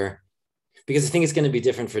what are because I think it's going to be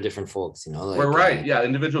different for different folks, you know, like, we're right. Yeah.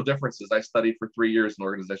 Individual differences. I studied for 3 years in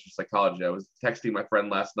organizational psychology. I was texting my friend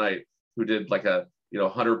last night who did like a,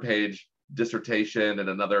 100-page dissertation and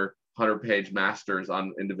another 100-page master's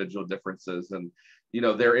on individual differences. And,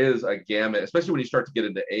 there is a gamut, especially when you start to get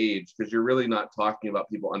into age, because you're really not talking about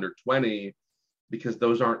people under 20, because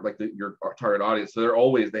those aren't like your target audience. So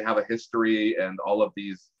they have a history and all of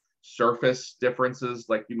these surface differences,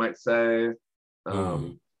 like you might say.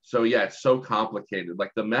 So yeah, it's so complicated.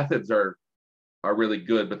 Like the methods are really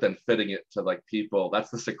good, but then fitting it to like people, that's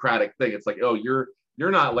the Socratic thing. It's like, oh, you're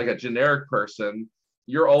not like a generic person.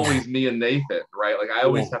 You're always me and Nathan, right? Like I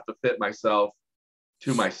always have to fit myself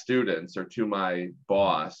to my students or to my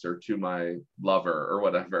boss or to my lover or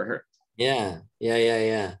whatever. Yeah.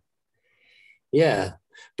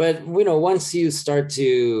 But once you start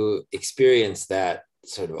to experience that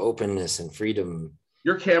sort of openness and freedom.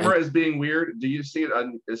 Your camera is being weird. Do you see it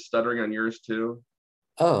is stuttering on yours too?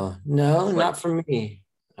 Oh, no, not for me.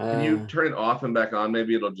 Can you turn it off and back on?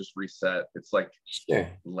 Maybe it'll just reset. It's like sure.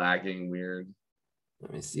 Lagging weird.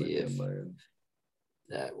 Let me see if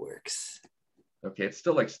that works. Okay, it's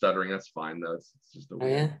still like stuttering. That's fine though. It's just a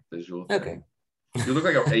weird visual thing. Okay. You look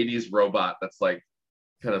like an 80s robot that's like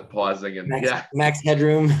kind of pausing and Max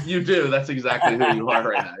Headroom. You do. That's exactly who you are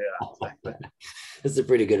right now. Yeah, exactly. That's a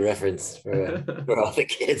pretty good reference for all the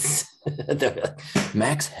kids.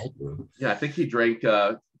 Max Headroom. Yeah, I think he drank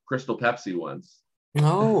Crystal Pepsi once.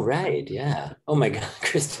 Oh, right. Yeah. Oh my God,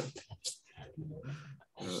 Crystal Pepsi.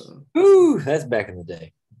 Ooh, that's back in the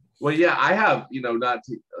day. Well, yeah, I have, not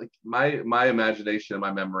to, like my imagination and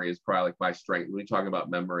my memory is probably like my strength. When we talk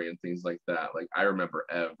about memory and things like that, like I remember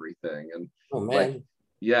everything. And like,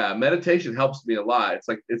 yeah, meditation helps me a lot. It's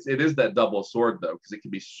like it is that double sword though, because it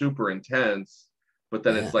can be super intense, but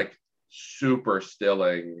then it's like super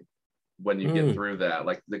stilling when you get through that.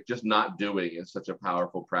 Like just not doing is such a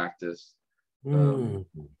powerful practice that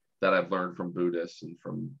I've learned from Buddhists and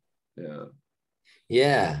from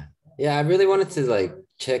Yeah, I really wanted to like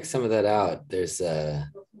check some of that out. There's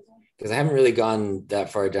because I haven't really gone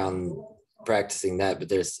that far down practicing that, but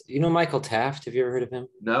there's Michael Taft. Have you ever heard of him?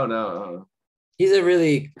 No. He's a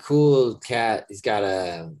really cool cat. He's got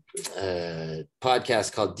a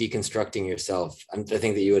podcast called Deconstructing Yourself. I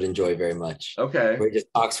think that you would enjoy very much. Okay. Where he just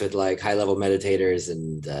talks with like high-level meditators,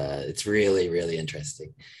 and it's really, really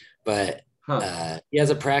interesting. But he has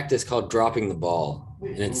a practice called dropping the ball,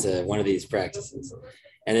 and it's one of these practices.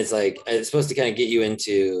 And it's like it's supposed to kind of get you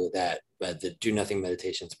into that, but the do nothing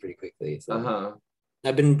meditations pretty quickly. So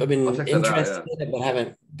I've been interested in it, but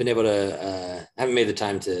haven't been able to haven't made the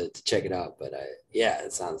time to check it out. But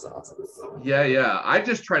it sounds awesome. Yeah. I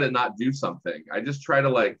just try to not do something. I just try to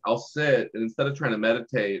like I'll sit, and instead of trying to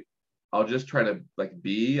meditate, I'll just try to like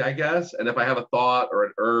be, I guess. And if I have a thought or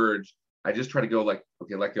an urge, I just try to go like,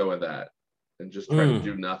 okay, let go of that and just try to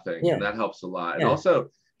do nothing. And that helps a lot. And also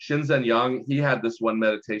Shinzen Young, he had this one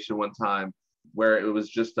meditation one time where it was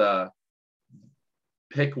just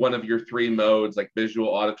pick one of your three modes, like visual,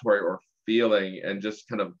 auditory, or feeling, and just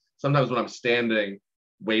kind of sometimes when I'm standing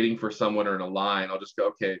waiting for someone or in a line, I'll just go,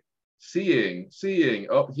 okay, seeing,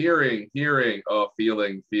 oh, hearing, oh,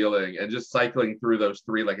 feeling, and just cycling through those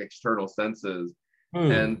three like external senses.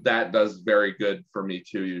 And that does very good for me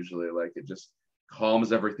too, usually. Like it just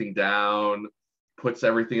calms everything down, puts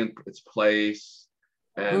everything in its place,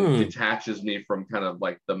 and detaches me from kind of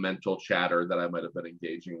like the mental chatter that I might have been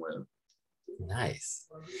engaging with. Nice.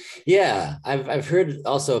 Yeah, I've heard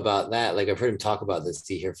also about that. Like I've heard him talk about the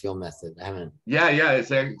see, hear, feel method. I haven't. Yeah,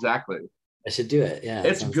 it's exactly. I should do it. Yeah,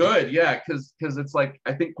 it's good. Yeah, because it's like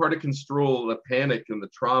I think part of Construal, the panic and the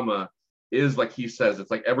trauma is like he says,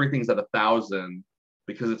 it's like everything's at 1,000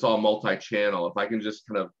 because it's all multi-channel. If I can just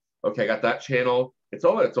kind of I got that channel. It's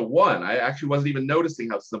a 1. I actually wasn't even noticing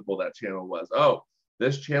how simple that channel was. Oh,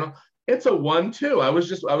 this channel. It's a 1 too. I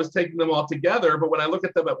was taking them all together, but when I look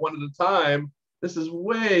at them at one at a time, this is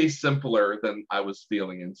way simpler than I was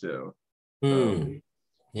feeling into.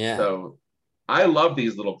 So I love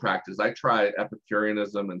these little practices. I try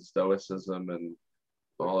Epicureanism and Stoicism and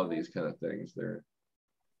all of these kind of things. They're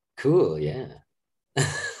cool. Yeah.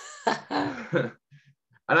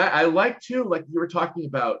 And I like too, like you were talking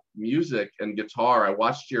about music and guitar.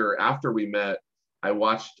 After we met, I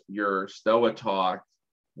watched your Stoa talk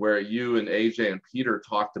where you and AJ and Peter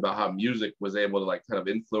talked about how music was able to like kind of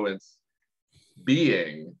influence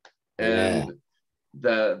being. And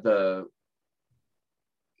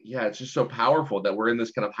it's just so powerful that we're in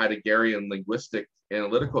this kind of Heideggerian linguistic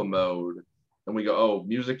analytical mode. And we go, oh,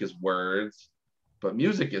 music is words, but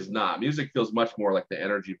music is not. Music feels much more like the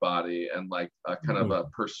energy body and like a kind of a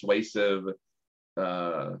persuasive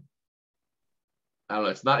I don't know,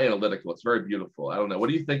 it's not analytical, it's very beautiful. I don't know, what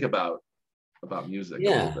do you think about music a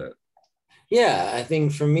little bit? Yeah, I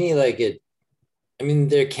think for me, like I mean,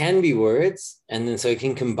 there can be words, and then so it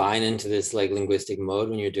can combine into this like linguistic mode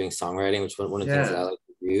when you're doing songwriting, which one of the things that I like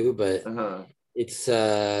to do. But it's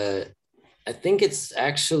I think it's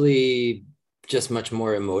actually just much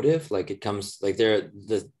more emotive. Like it comes like a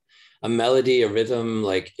melody, a rhythm,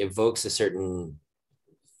 like evokes a certain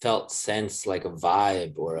felt sense, like a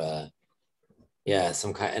vibe or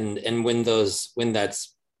some kind. And when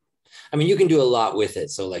that's, I mean, you can do a lot with it.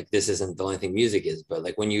 So like, this isn't the only thing music is, but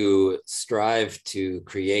like when you strive to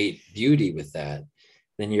create beauty with that,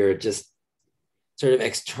 then you're just sort of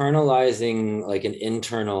externalizing like an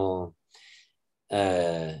internal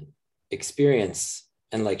experience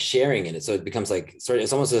and like sharing in it. So it becomes like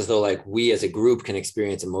it's almost as though like we as a group can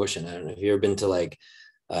experience emotion. I don't know if you've ever been to like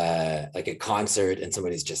a concert and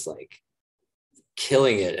somebody's just like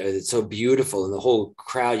killing it. It's so beautiful, and the whole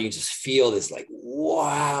crowd, you just feel this like,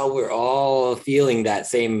 wow, we're all feeling that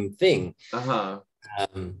same thing. And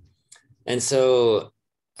so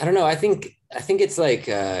I don't know, I think it's like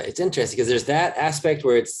it's interesting because there's that aspect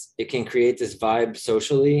where it can create this vibe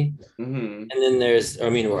socially, and then there's, I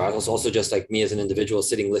mean, or also just like me as an individual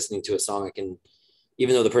sitting listening to a song, I can,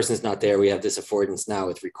 even though the person's not there, we have this affordance now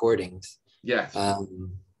with recordings.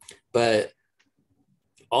 But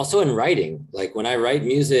also in writing, like when I write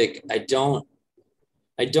music, I don't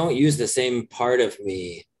use the same part of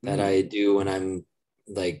me that I do when I'm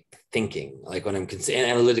like thinking, like when I'm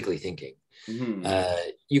analytically thinking.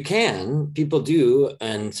 People do,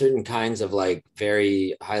 and certain kinds of like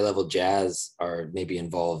very high level jazz are maybe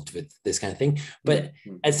involved with this kind of thing. But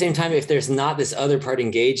at the same time, if there's not this other part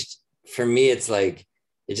engaged, for me, it's like,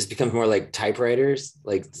 it just becomes more like typewriters.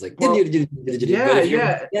 Like it's like, but if you're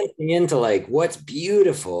getting into like what's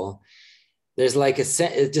beautiful, there's like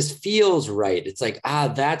it just feels right. It's like,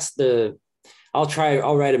 I'll write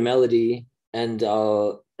a melody and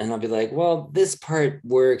I'll be like, well, this part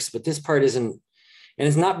works, but this part isn't. And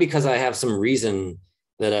it's not because I have some reason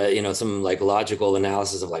that some like logical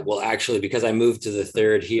analysis of like, well, actually, because I moved to the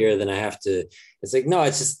third here, then I have to, it's like, no,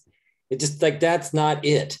 it's just like, that's not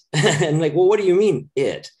it. And like, well, what do you mean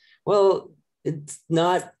it? Well, it's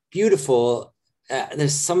not beautiful.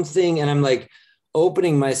 There's something, and I'm like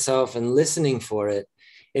opening myself and listening for it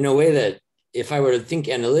in a way that if I were to think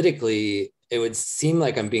analytically, it would seem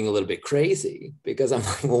like I'm being a little bit crazy, because I'm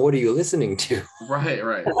like, well, what are you listening to?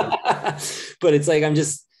 Right. But it's like, I'm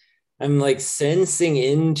like sensing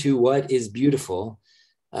into what is beautiful.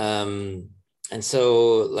 And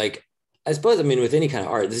so like, I suppose, I mean, with any kind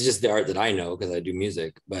of art, this is just the art that I know because I do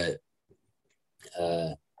music, but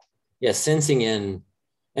sensing in,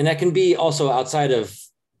 and that can be also outside of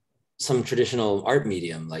some traditional art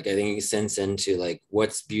medium. Like I think you sense into like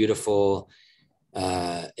what's beautiful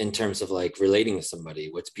in terms of like relating with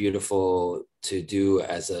somebody, what's beautiful to do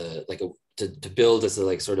as to build as a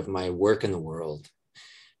like sort of my work in the world.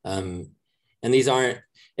 And these aren't,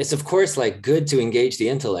 it's of course like good to engage the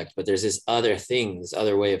intellect, but there's this other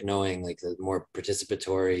way of knowing, like the more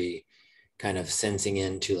participatory kind of sensing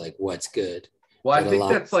into like what's good. Well, I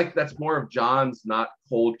think that's more of John's not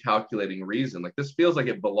cold calculating reason. Like this feels like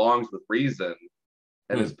it belongs with reason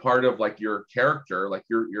and is part of like your character. Like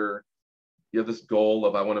you have this goal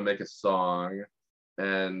of, I want to make a song,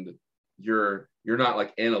 and you're not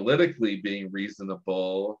like analytically being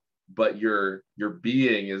reasonable, but your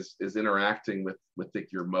being is interacting with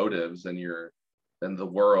like your motives and the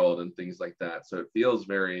world and things like that. So it feels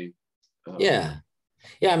very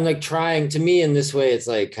I'm like trying, to me in this way, it's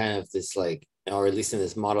like kind of this like, or at least in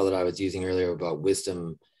this model that I was using earlier about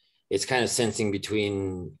wisdom, it's kind of sensing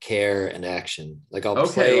between care and action. Like I'll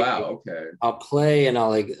play and I'll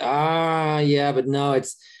like, but no,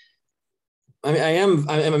 it's, I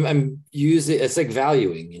mean, I'm using, it's like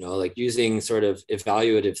valuing, like using sort of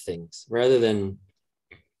evaluative things rather than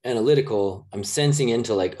analytical. I'm sensing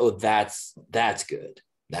into like, oh, that's good.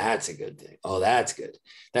 That's a good thing. Oh, that's good.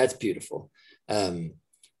 That's beautiful. And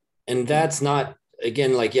that's not,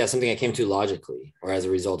 again, like, something I came to logically or as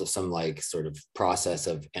a result of some like sort of process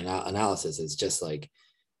of analysis. It's just like,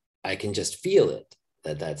 I can just feel it,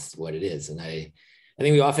 that's what it is. And I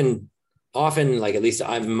think we often, like, at least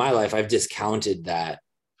in my life, I've discounted that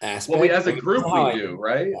aspect. Well, as a group, we do,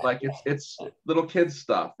 right? Like it's little kids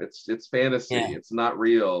stuff. It's fantasy. It's not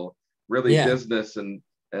real, really business and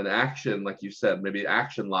action. Like you said, maybe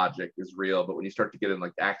action logic is real, but when you start to get in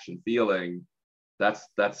like action feeling, that's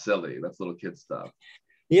silly. That's little kid stuff.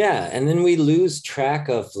 Yeah. And then we lose track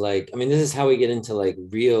of like, I mean, this is how we get into like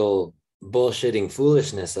real bullshitting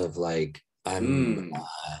foolishness of like, I'm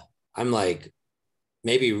like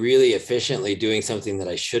maybe really efficiently doing something that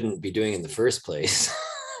I shouldn't be doing in the first place.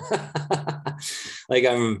 Like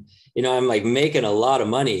I'm like making a lot of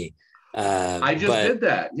money. I just did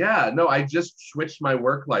that. Yeah, no, I just switched my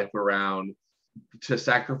work life around to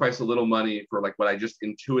sacrifice a little money for like what I just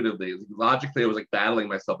intuitively, logically, I was like battling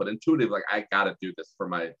myself, but intuitively, like I gotta do this for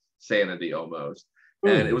my sanity almost.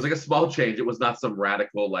 And it was like a small change. It was not some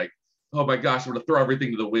radical like, oh my gosh, I'm gonna throw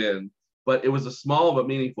everything to the wind. But it was a small but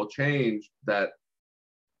meaningful change that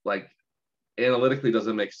like analytically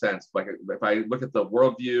doesn't make sense. Like if I look at the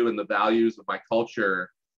worldview and the values of my culture,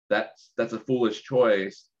 that's a foolish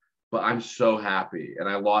choice. But I'm so happy, and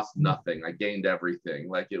I lost nothing. I gained everything.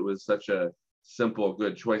 Like it was such a simple,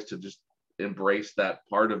 good choice to just embrace that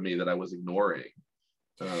part of me that I was ignoring.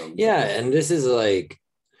 Yeah, and this is like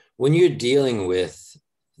when you're dealing with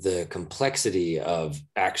the complexity of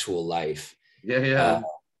actual life. Yeah.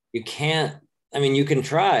 You can't. I mean, you can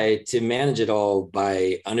try to manage it all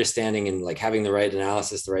by understanding and like having the right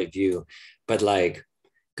analysis, the right view, but like,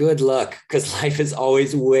 good luck, because life is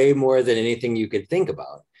always way more than anything you could think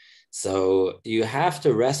about. So you have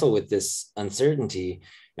to wrestle with this uncertainty.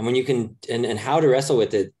 And when you can, and how to wrestle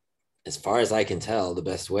with it, as far as I can tell, the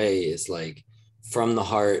best way is like from the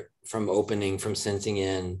heart, from opening, from sensing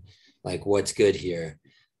in, like what's good here.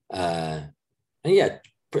 And yeah,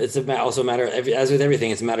 it's also a matter of, as with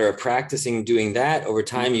everything, it's a matter of practicing doing that over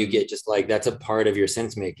time. You get just like, that's a part of your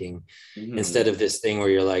sense making, instead of this thing where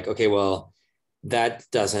you're like, okay, well, that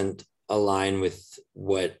doesn't align with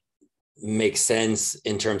what makes sense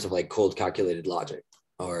in terms of like cold calculated logic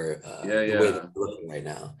or the way that we're looking right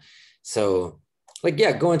now. So like,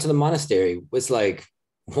 yeah, going to the monastery was like,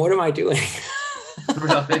 what am I doing?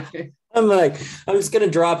 Really? I'm like, I'm just going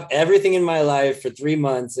to drop everything in my life for 3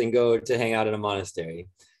 months and go to hang out in a monastery.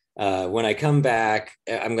 When I come back,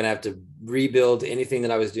 I'm going to have to rebuild anything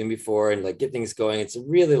that I was doing before and like get things going. It's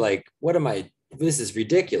really like, what am I? This is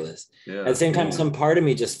ridiculous. At the same time, some part of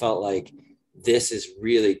me just felt like this is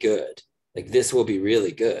really good. Like this will be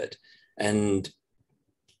really good. And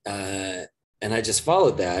I just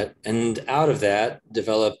followed that. And out of that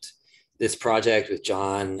developed this project with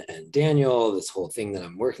John and Daniel, this whole thing that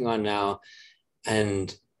I'm working on now.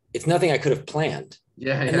 And it's nothing I could have planned.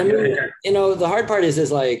 And I mean, the hard part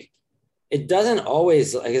is like, it doesn't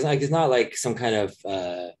always, like, it's not like some kind of,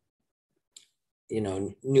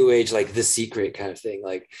 new age, like The Secret kind of thing.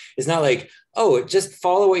 Like, it's not like, oh, just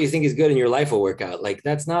follow what you think is good and your life will work out. Like,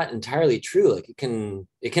 that's not entirely true. Like it can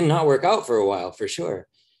not work out for a while, for sure.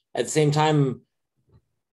 At the same time,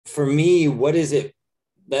 for me, what is it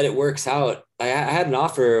that it works out? I had an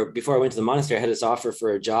offer before I went to the monastery. I had this offer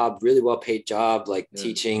for a job, really well-paid job, like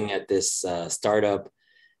teaching at this startup.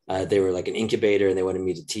 They were like an incubator and they wanted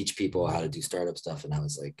me to teach people how to do startup stuff. And I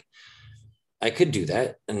was like, I could do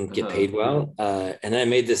that and get paid well. And I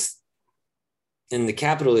made this, in the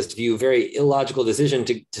capitalist view, very illogical decision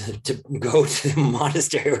to go to the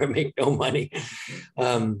monastery where I make no money.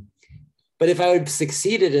 But if I would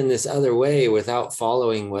succeeded in this other way without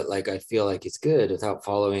following what like I feel like is good, without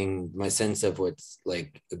following my sense of what's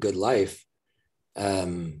like a good life,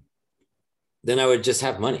 then I would just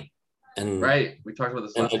have money. And we talked about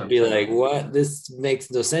this last and time. I'd be like, what? This makes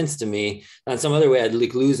no sense to me. And some other way, I'd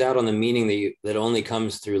like lose out on the meaning that only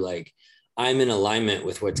comes through like, I'm in alignment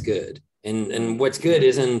with what's good. And what's good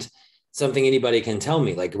isn't something anybody can tell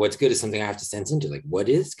me. Like what's good is something I have to sense into. Like what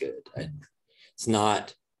is good? It's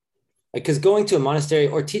not, because going to a monastery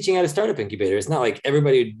or teaching at a startup incubator, it's not like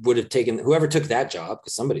everybody would have taken, whoever took that job,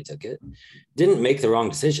 because somebody took it, didn't make the wrong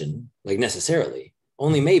decision, like necessarily.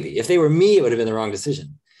 Only maybe. If they were me, it would have been the wrong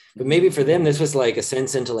decision. But maybe for them, this was like a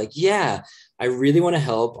sense into like, yeah, I really want to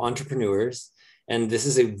help entrepreneurs. And this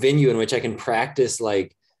is a venue in which I can practice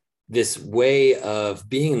like this way of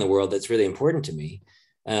being in the world that's really important to me.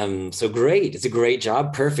 So great. It's a great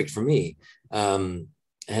job. Perfect for me. And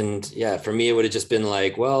yeah, for me, it would have just been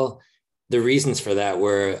like, well, the reasons for that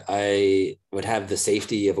were I would have the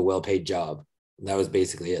safety of a well-paid job. That was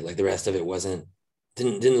basically it. Like the rest of it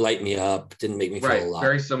didn't light me up, didn't make me feel alive.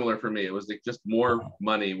 Very similar for me. It was like just more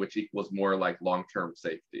money, which equals more like long-term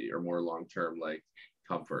safety or more long-term like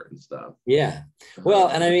comfort and stuff. Yeah. Well,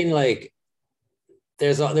 and I mean, like,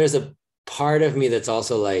 there's a part of me that's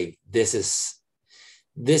also like, this is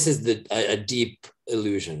a deep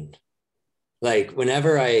illusion. Like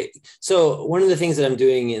so one of the things that I'm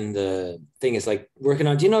doing in the thing is like working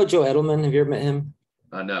on, do you know Joe Edelman? Have you ever met him?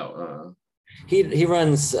 No. He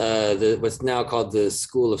runs what's now called the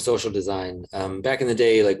School of Social Design. Back in the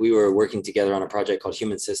day, like we were working together on a project called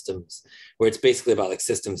Human Systems, where it's basically about like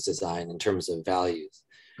systems design in terms of values.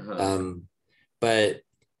 But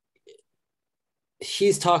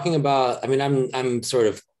he's talking about, I mean, I'm sort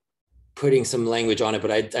of putting some language on it,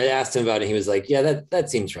 but I asked him about it. And he was like, yeah, that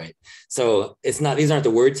seems right. So it's not, these aren't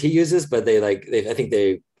the words he uses, but I think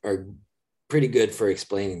they are pretty good for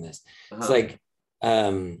explaining this. It's like,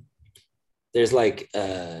 there's like,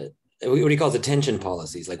 what he calls attention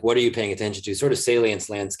policies. Like, what are you paying attention to? Sort of salience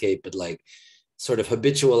landscape, but like sort of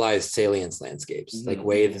habitualized salience landscapes, like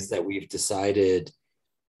ways that we've decided,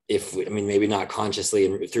 I mean, maybe not consciously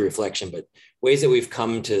and through reflection, but ways that we've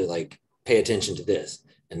come to like pay attention to this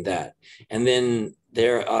and that. And then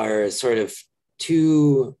there are sort of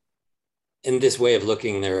two, in this way of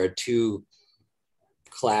looking, there are two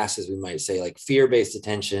classes, we might say, like fear-based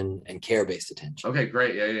attention and care-based attention. Okay,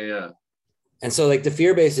 great. Yeah. And so like the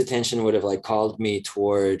fear-based attention would have like called me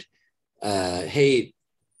toward, hey,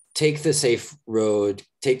 take the safe road,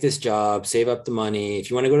 take this job, save up the money. If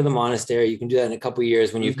you want to go to the monastery, you can do that in a couple of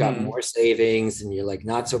years when you've got more savings and you're like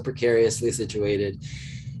not so precariously situated.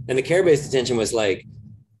 And the care-based attention was like,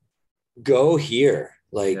 go here.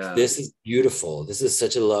 Like, this is beautiful. This is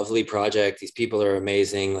such a lovely project. These people are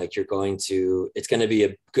amazing. Like it's going to be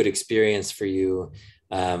a good experience for you.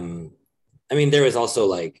 I mean, there was also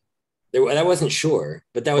like, I wasn't sure,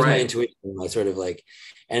 but that was my intuition. I sort of like,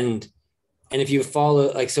 and if you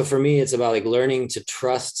follow, like, so for me, it's about like learning to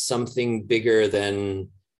trust something bigger than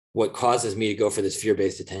what causes me to go for this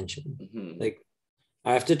fear-based attention. Like,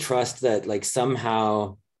 I have to trust that like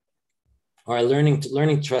somehow, or learning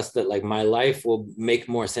to trust that like my life will make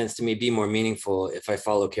more sense to me, be more meaningful if I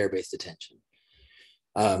follow care-based attention.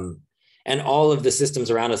 And all of the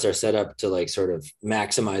systems around us are set up to like sort of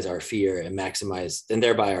maximize our fear and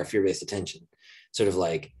thereby our fear-based attention. Sort of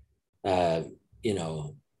like,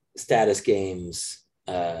 status games,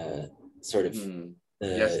 sort of.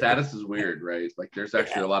 Status is weird, right? Like there's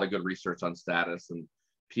actually a lot of good research on status, and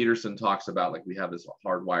Peterson talks about like we have this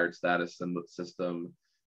hardwired status system.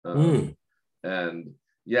 And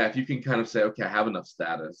if you can kind of say, okay, I have enough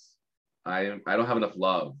status, I don't have enough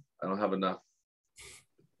love, I don't have enough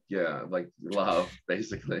like love,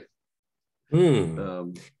 basically.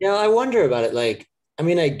 I wonder about it. Like, I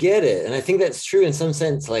mean, I get it, and I think that's true in some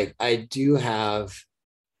sense. Like, I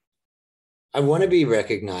want to be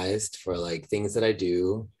recognized for like things that I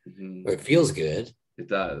do, or it feels good. It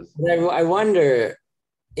does. But I wonder,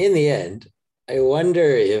 in the end,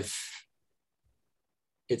 if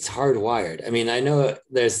it's hardwired. I mean, I know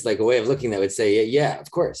there's like a way of looking that would say, yeah,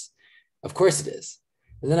 of course it is.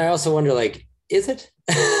 And then I also wonder, like, is it?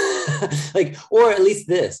 Like, or at least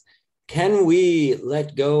this, can we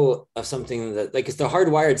let go of something that, like, it's the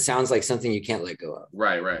hardwired sounds like something you can't let go of.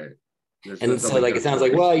 Right. And so like, it sounds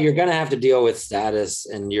like, well, you're going to have to deal with status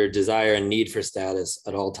and your desire and need for status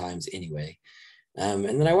at all times anyway. And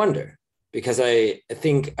then I wonder, because I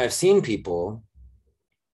think I've seen people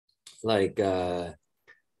like,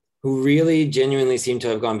 who really genuinely seem to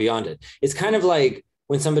have gone beyond it. It's kind of like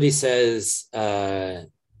when somebody says,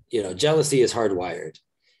 jealousy is hardwired.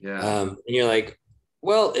 And you're like,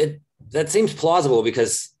 well, that seems plausible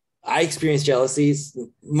because I experience jealousy.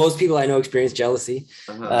 Most people I know experience jealousy.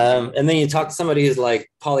 And then you talk to somebody who's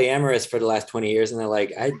like polyamorous for the last 20 years and they're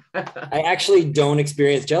like, I actually don't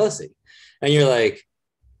experience jealousy. And you're like,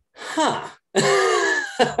 huh.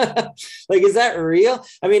 Like, is that real?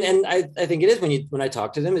 I mean, and I think it is when I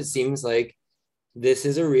talk to them, it seems like this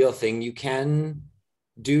is a real thing. You can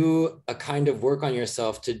do a kind of work on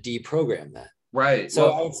yourself to deprogram that. Right.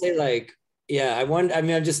 So I would say like, I wonder, I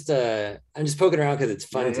mean, I'm just poking around because it's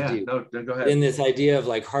fun to do. No, go ahead. In this idea of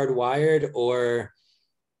like hardwired or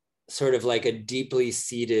sort of like a deeply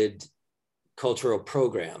seated cultural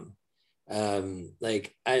program.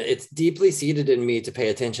 It's deeply seated in me to pay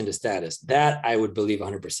attention to status. That I would believe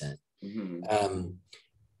 100%.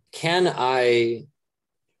 Can I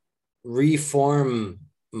reform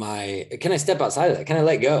can I step outside of that? Can I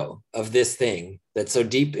let go of this thing that's so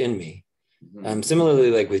deep in me? Similarly,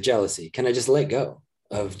 like with jealousy, can I just let go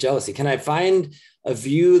of jealousy? Can I find a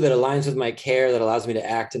view that aligns with my care, that allows me to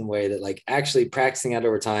act in a way that, like, actually practicing that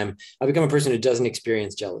over time, I become a person who doesn't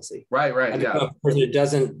experience jealousy. Right. I become a person who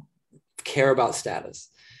doesn't care about status.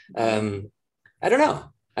 I don't know.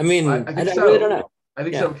 I mean, I really don't know. I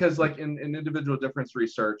think so, because like in individual difference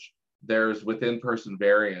research, there's within-person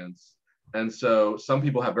variance. And so some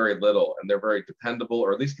people have very little and they're very dependable,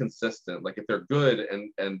 or at least consistent. Like if they're good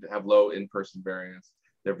and have low in-person variance,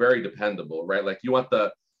 they're very dependable, right? Like you want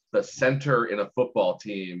the center in a football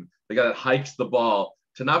team, the guy that hikes the ball,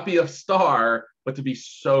 to not be a star, but to be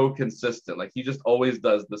so consistent. Like he just always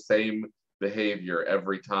does the same behavior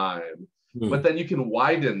every time. But then you can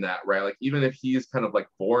widen that, right? Like even if he's kind of like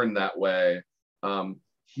born that way,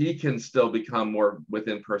 he can still become more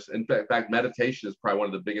within person. In fact, meditation is probably one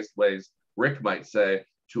of the biggest ways, Rick might say,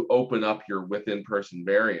 to open up your within person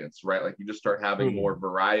variance, right? Like you just start having more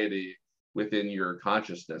variety within your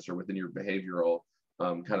consciousness or within your behavioral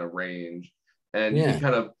kind of range. And you can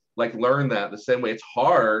kind of like learn that the same way. It's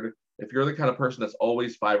hard if you're the kind of person that's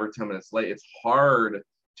always 5 or 10 minutes late. It's hard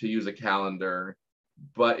to use a calendar,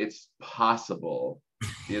 but it's possible,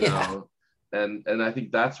 you know. And I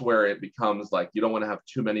think that's where it becomes like you don't want to have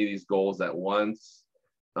too many of these goals at once.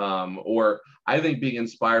 Or I think being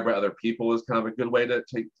inspired by other people is kind of a good way to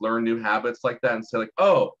learn new habits like that and say like,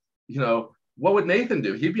 oh, you know, what would Nathan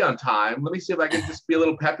do? He'd be on time. Let me see if I can just be a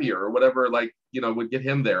little peppier or whatever, like, you know, would get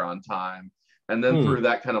him there on time. And then through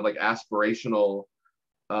that kind of like aspirational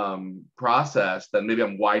process, then maybe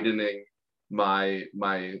I'm widening my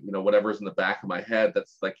you know, whatever's in the back of my head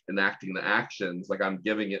that's like enacting the actions, like I'm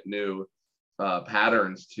giving it new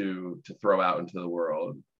patterns to throw out into the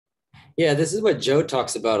world. Yeah, this is what Joe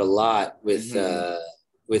talks about a lot with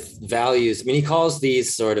values. I mean, he calls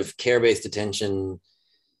these sort of care-based attention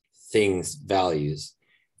things values,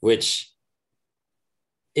 which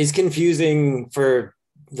is confusing for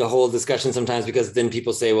the whole discussion sometimes, because then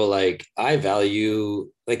people say, well, like I value,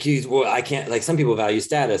 like I can't, like some people value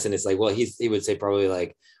status, and it's like, well, he would say probably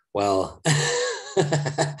like, well,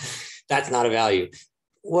 that's not a value,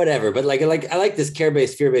 whatever. But like I like this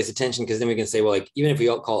care-based, fear-based attention, because then we can say, well, like even if we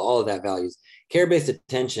all call all of that values, care-based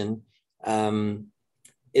attention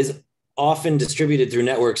is often distributed through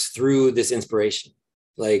networks through this inspiration.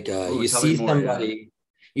 Like you see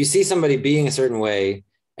somebody being a certain way,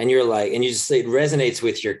 and you're like, and you just, it resonates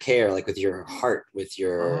with your care, like with your heart, with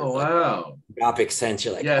your agapic sense.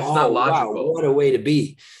 You're like, it's not logical. Wow, what a way to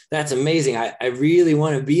be. That's amazing. I really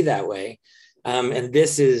want to be that way. And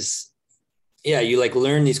this is, you like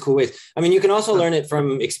learn these cool ways. I mean, you can also learn it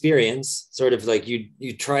from experience, sort of like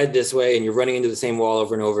you tried this way and you're running into the same wall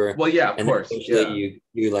over and over. Well, yeah, of course.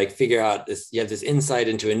 You like figure out this, you have this insight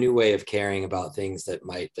into a new way of caring about things that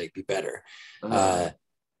might like be better.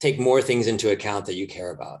 Take more things into account that you care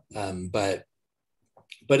about. But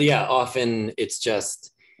yeah, often it's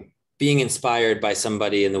just being inspired by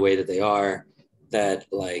somebody in the way that they are, that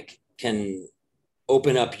like can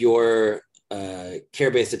open up your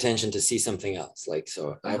care-based attention to see something else. Like,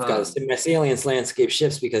 so I've got my salience landscape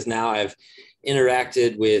shifts because now I've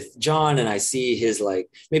interacted with John and I see his, like,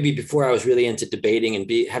 maybe before I was really into debating and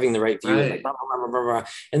having the right view, like, blah, blah, blah, blah, blah.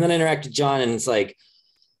 And then I interact with John and it's like,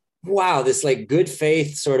 wow, this like good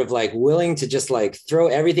faith, sort of like willing to just like throw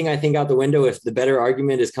everything I think out the window if the better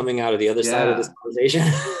argument is coming out of the other side of this conversation.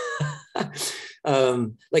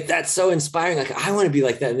 Like that's so inspiring. Like I want to be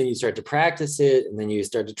like that. And then you start to practice it, and then you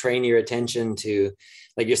start to train your attention to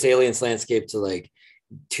like your salience landscape to like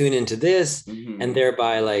tune into this, and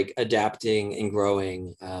thereby like adapting and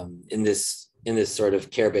growing in this sort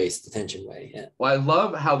of care-based attention way. Yeah. Well, I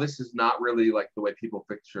love how this is not really like the way people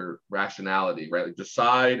picture rationality, right? Like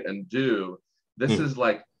decide and do. This is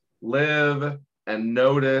like live and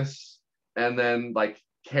notice, and then like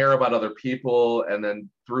care about other people, and then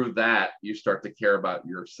through that you start to care about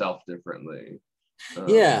yourself differently.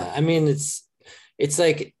 I mean, it's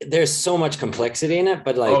like there's so much complexity in it,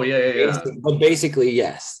 but like but basically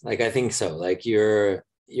yes, like I think so. Like you're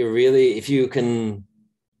really, if you can,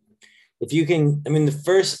 I mean, the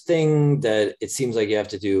first thing that it seems like you have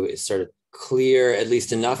to do is sort of clear at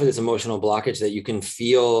least enough of this emotional blockage that you can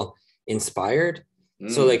feel inspired.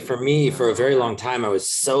 So like for me, for a very long time, I was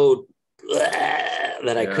so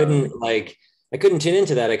that I couldn't tune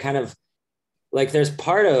into that. I kind of like, there's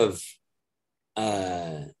part of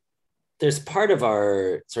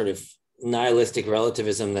our sort of nihilistic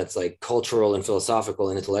relativism that's like cultural and philosophical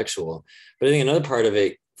and intellectual. But I think another part of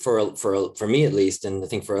it, for me at least, and I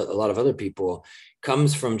think for a lot of other people,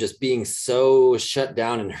 comes from just being so shut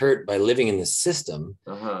down and hurt by living in this system,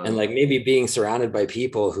 and like maybe being surrounded by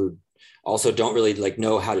people who also don't really like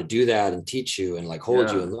know how to do that and teach you and like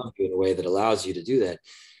hold you and love you in a way that allows you to do that.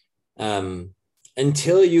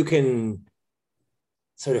 Until you can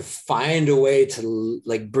sort of find a way to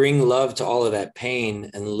like bring love to all of that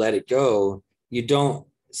pain and let it go, you don't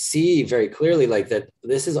see very clearly like that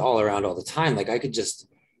this is all around all the time. Like I could just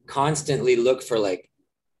constantly look for like,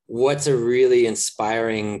 what's a really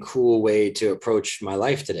inspiring, cool way to approach my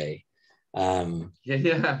life today.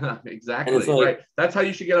 Exactly. Like, right. That's how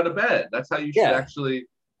you should get out of bed. That's how you should actually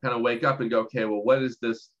kind of wake up and go, okay, well, what is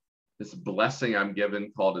this blessing I'm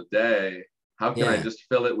given called a day? How can I just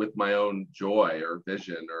fill it with my own joy or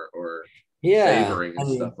vision or savoring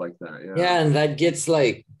and stuff like that? And that gets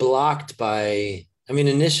like blocked by, I mean,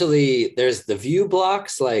 initially there's the view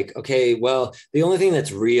blocks, like, okay, well, the only thing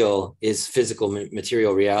that's real is physical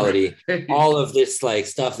material reality. Right. All of this like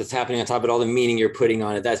stuff that's happening on top of it, all the meaning you're putting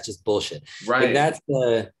on it, that's just bullshit. Right.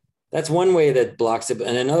 Like that's one way that blocks it.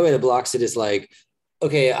 And another way that blocks it is like,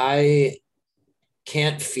 okay, I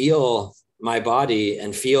can't feel my body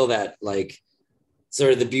and feel that like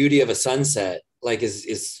sort of the beauty of a sunset, like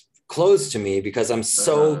is closed to me because I'm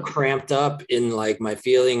so cramped up in like my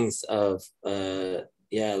feelings of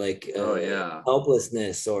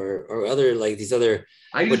helplessness or other like these other.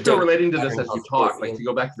 I just feel relating to this as you talk, like to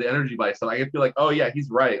go back to the energy body stuff. I can feel like, oh yeah, he's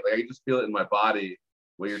right. Like I can just feel it in my body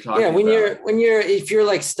what you're talking about. If you're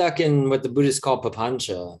like stuck in what the Buddhists call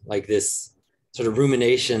Papancha, like this sort of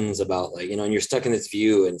ruminations about like, and you're stuck in this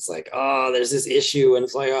view and it's like, oh, there's this issue. And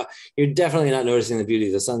it's like, oh, you're definitely not noticing the beauty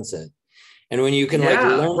of the sunset. And when you can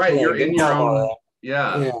learn, right, you're in your own,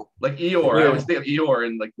 like Eeyore. I always think of Eeyore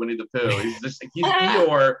in like Winnie the Pooh. He's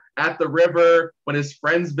Eeyore at the river. When his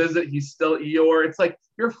friends visit, he's still Eeyore. It's like,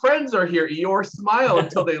 your friends are here, Eeyore. Smile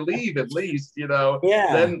until they leave, at least,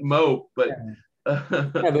 then mope. But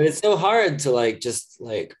but it's so hard to like just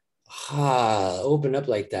like open up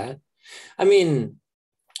like that. I mean,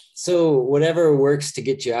 so whatever works to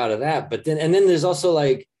get you out of that. But then there's also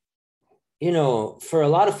like, for a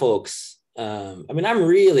lot of folks, I mean, I'm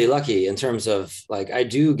really lucky in terms of like, I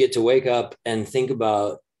do get to wake up and think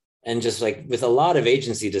about and just like with a lot of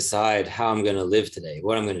agency decide how I'm going to live today,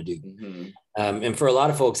 what I'm going to do. Mm-hmm. And for a lot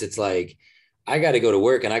of folks, it's like, I got to go to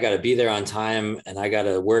work and I got to be there on time and I got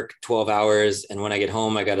to work 12 hours. And when I get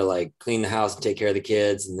home, I got to like clean the house and take care of the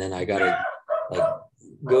kids. And then I got to like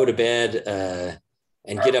go to bed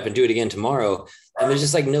and get up and do it again tomorrow. And there's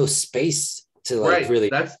just like no space to like really.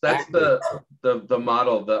 That's the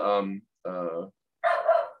model,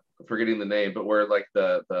 forgetting the name, but where like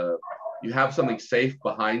the you have something safe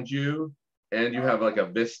behind you and you have like a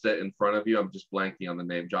vista in front of you. I'm just blanking on the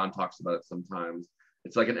name. John talks about it sometimes.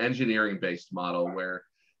 It's like an engineering based model where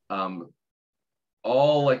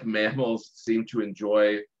all like mammals seem to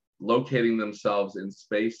enjoy locating themselves in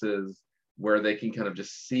spaces where they can kind of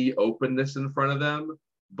just see openness in front of them,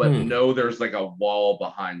 but know there's like a wall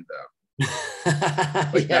behind them.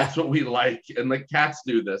 Like that's what we like, and like cats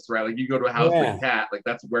do this, right? Like you go to a house with a cat, like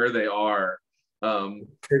that's where they are,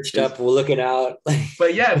 perched up, looking out.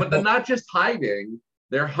 but they're not just hiding;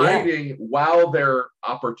 they're hiding while they're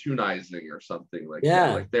opportunizing or something like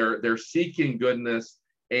that. Like they're seeking goodness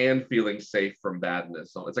and feeling safe from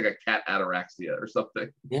badness. So it's like a cat ataraxia or something.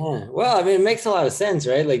 Yeah, well, I mean, it makes a lot of sense,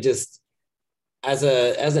 right? Like just as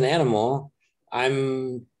an animal,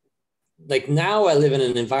 I'm like now I live in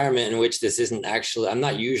an environment in which this isn't actually, I'm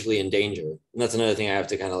not usually in danger. And that's another thing I have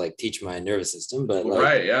to kind of like teach my nervous system, but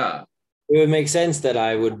like, it would make sense that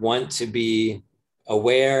I would want to be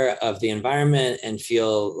aware of the environment and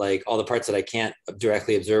feel like all the parts that I can't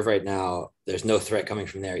directly observe right now, there's no threat coming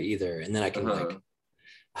from there either. And then I can like,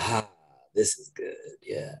 this is good.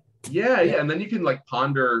 Yeah. And then you can like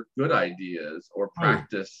ponder good ideas or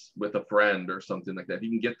practice with a friend or something like that. If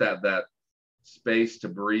you can get that space to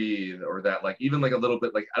breathe, or that like even like a little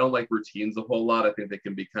bit, like I don't like routines a whole lot. I think they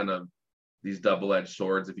can be kind of these double-edged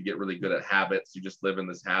swords. If you get really good at habits, you just live in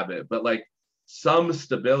this habit, but like some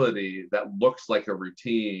stability that looks like a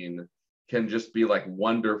routine can just be like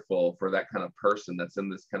wonderful for that kind of person that's in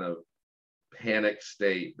this kind of panic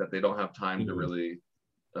state that they don't have time to really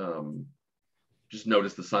just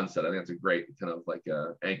notice the sunset. I think that's a great kind of like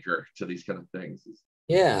anchor to these kind of things.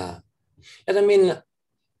 Yeah. And I mean,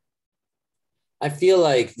 I feel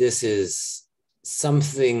like this is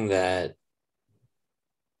something that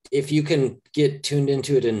if you can get tuned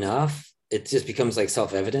into it enough, it just becomes like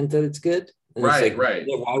self-evident that it's good. And right, it's like, right.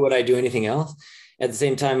 Why would I do anything else? At the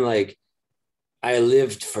same time, like I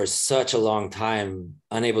lived for such a long time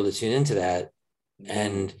unable to tune into that.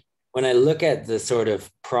 And when I look at the sort of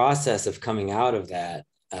process of coming out of that,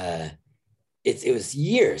 it was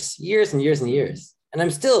years and years. And I'm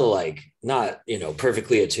still like not,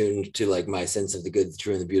 perfectly attuned to like my sense of the good, the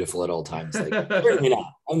true, and the beautiful at all times. Like certainly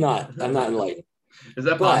not. I'm not enlightened. Is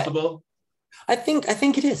that possible? I think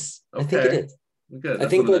it is. Okay. I think it is. Good. I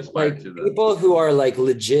think that like people who are like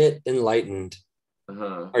legit enlightened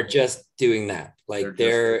are just doing that. Like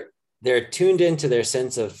they're tuned into their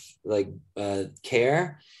sense of like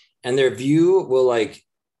care, and their view will like,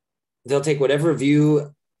 they'll take whatever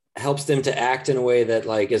view helps them to act in a way that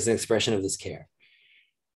like is an expression of this care.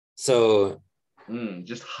 So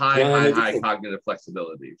just high cognitive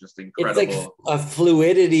flexibility, just incredible. It's like a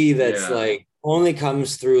fluidity that's like only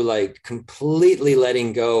comes through like completely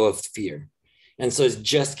letting go of fear. And so it's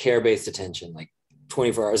just care-based attention, like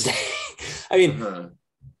 24 hours a day. I mean,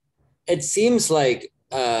 it seems like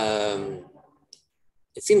some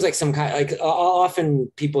kind, like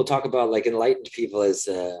often people talk about like enlightened people as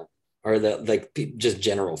or the like just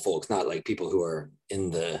general folks, not like people who are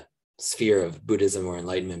in the sphere of Buddhism or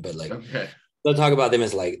enlightenment, but like they'll talk about them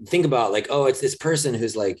as like, think about like, oh, it's this person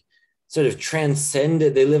who's like sort of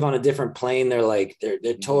transcended, they live on a different plane, they're like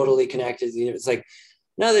they're totally connected. It's like,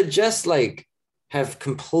 no, they're just like have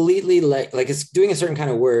completely like it's doing a certain kind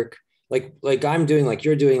of work, like I'm doing, like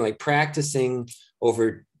you're doing, like practicing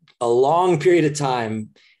over a long period of time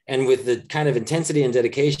and with the kind of intensity and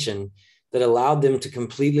dedication that allowed them to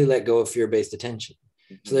completely let go of fear-based attention.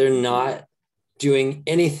 So they're not doing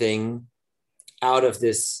anything out of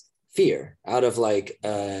this fear, out of like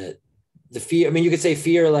the fear. I mean, you could say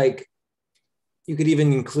fear, like you could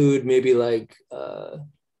even include maybe like,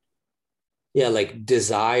 like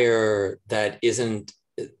desire that isn't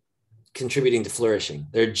contributing to flourishing.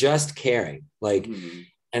 They're just caring, like,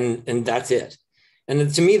 and that's it.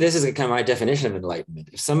 And to me, this is kind of my definition of enlightenment.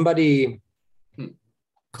 If somebody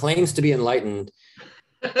claims to be enlightened,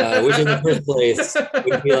 which in the first place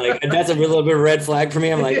would be like, and that's a little bit of a red flag for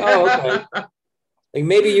me. I'm like, oh, okay. Like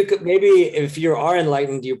maybe if you are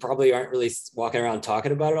enlightened, you probably aren't really walking around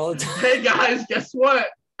talking about it all the time. Hey guys, guess what?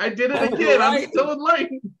 I did it again. I'm still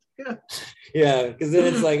enlightened. Yeah, because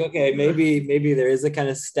then it's like, okay, maybe there is a kind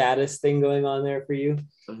of status thing going on there for you.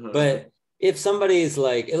 But if somebody's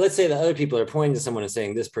like, let's say the other people are pointing to someone and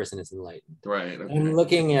saying this person is enlightened, right? Okay. I'm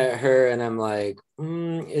looking at her and I'm like,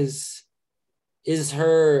 do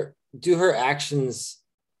her actions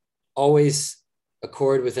always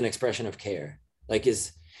accord with an expression of care? Like,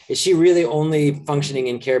 is she really only functioning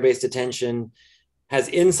in care-based attention? Has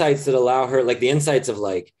insights that allow her, like the insights of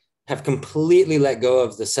like, have completely let go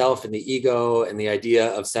of the self and the ego and the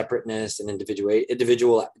idea of separateness and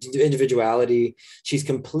individuality. She's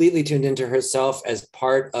completely tuned into herself as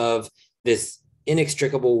part of this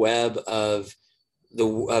inextricable web of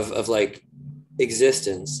like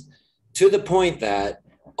existence, to the point that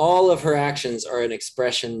all of her actions are an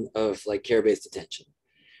expression of like care-based attention.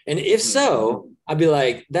 And if so, I'd be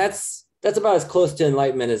like, that's about as close to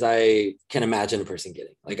enlightenment as I can imagine a person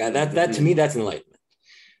getting. Like that to me, that's enlightenment.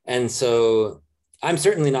 And so I'm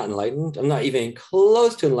certainly not enlightened. I'm not even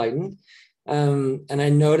close to enlightened. And I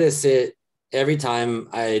notice it every time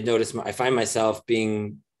I find myself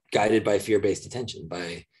being guided by fear-based attention,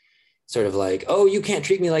 by sort of like, oh, you can't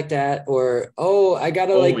treat me like that. Or, oh, I got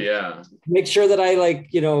to make sure that I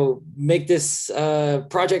make this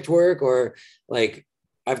project work, or like,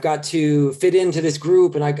 I've got to fit into this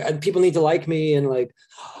group and people need to like me. And like,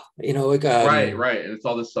 right. And it's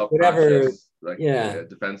all this self-conscious. Whatever. Like,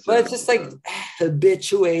 defensive. But it's just like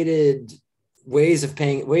habituated ways of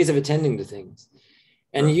attending to things,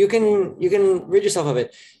 and you can rid yourself of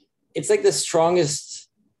it. It's like the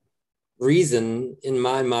strongest reason in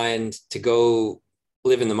my mind to go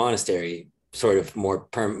live in the monastery, sort of more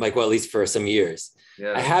at least for some years.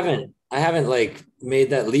 I haven't like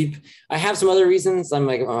made that leap. I have some other reasons. I'm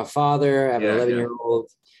a father. I have an 11-year-old.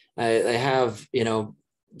 I have to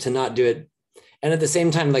not do it. And at the same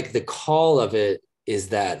time, like the call of it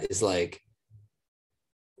is like,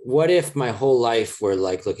 what if my whole life were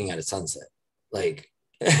like looking at a sunset? Like,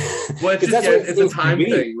 well, it's a time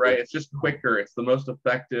thing, right? It's just quicker. It's the most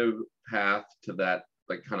effective path to that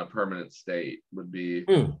like kind of permanent state would be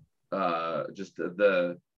just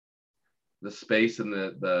the space and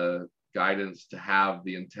the guidance to have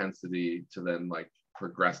the intensity to then like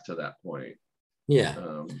progress to that point.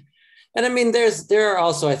 And I mean, there are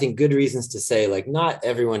also, I think, good reasons to say, like, not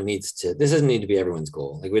everyone needs to, this doesn't need to be everyone's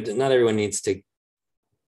goal. Like, not everyone needs to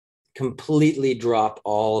completely drop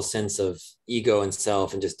all sense of ego and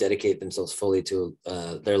self and just dedicate themselves fully to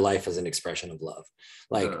their life as an expression of love.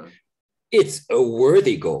 Like, it's a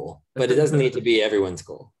worthy goal, but it doesn't need to be everyone's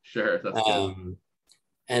goal. Sure. That's good.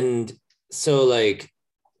 And so, like,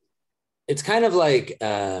 it's kind of like,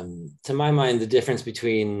 to my mind, the difference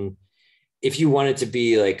between if you wanted to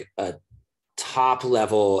be like a top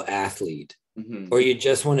level athlete, or you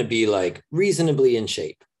just want to be like reasonably in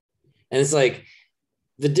shape. And it's like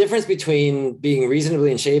the difference between being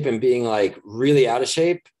reasonably in shape and being like really out of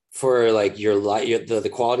shape for like your life, the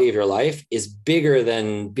quality of your life is bigger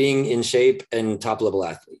than being in shape and top level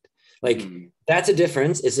athlete. Like that's a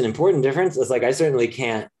difference. It's an important difference. It's like, I certainly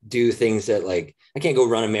can't do things that like, I can't go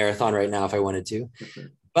run a marathon right now if I wanted to,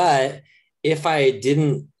 but if I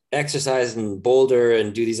didn't exercise and boulder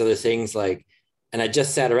and do these other things, like, and I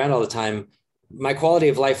just sat around all the time, my quality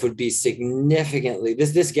of life would be significantly,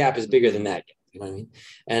 this gap is bigger than that. You know what I mean?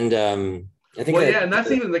 And I think and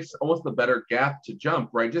that's even like almost the better gap to jump,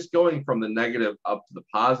 right? Just going from the negative up to the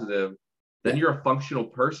positive then you're a functional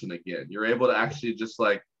person again. You're able to actually just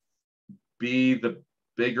like be the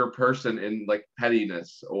bigger person in like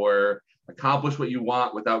pettiness, or accomplish what you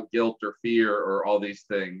want without guilt or fear or all these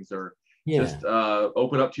things, or just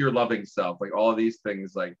open up to your loving self, like all of these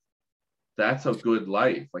things. Like that's a good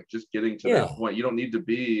life, like just getting to that point. You don't need to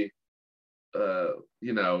be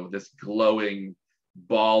this glowing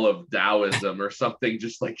ball of Taoism or something,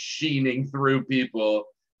 just like sheening through people.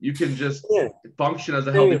 You can just function as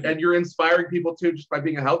a healthy, and you're inspiring people too, just by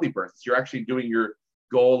being a healthy person. So you're actually doing your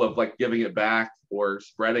goal of like giving it back or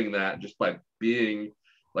spreading that just by being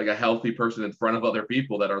like a healthy person in front of other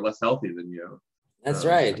people that are less healthy than you. That's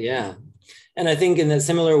right. Yeah. And I think in a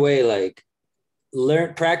similar way, like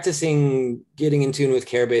practicing getting in tune with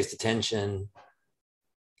care-based attention,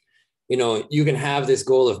 you can have this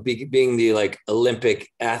goal of being the like Olympic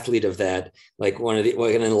athlete of that, like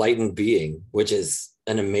like an enlightened being, which is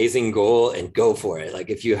an amazing goal, and go for it. Like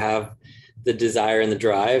if you have the desire and the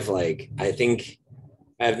drive, like I think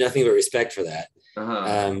I have nothing but respect for that.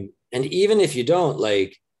 And even if you don't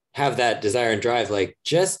like have that desire and drive, like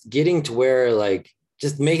just getting to where like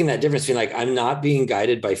just making that difference between like I'm not being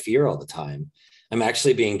guided by fear all the time, I'm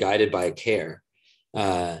actually being guided by care,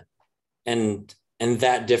 and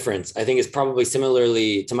that difference I think is probably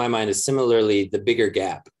similarly, to my mind, is similarly the bigger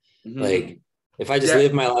gap. Like if I just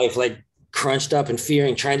live my life like crunched up and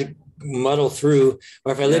fearing, trying to muddle through,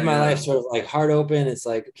 or if I live my life sort of like heart open, it's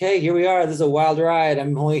like, okay, here we are, this is a wild ride,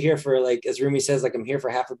 I'm only here for, like as Rumi says, like I'm here for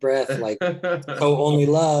half a breath, like so only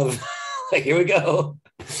love. Like here we go.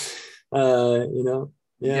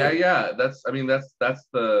 That's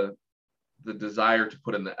the desire to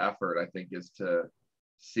put in the effort, I think, is to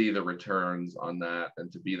see the returns on that,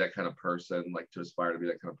 and to be that kind of person, like to aspire to be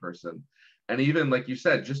that kind of person. And even like you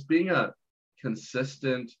said, just being a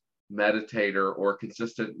consistent meditator, or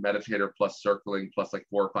consistent meditator plus circling plus like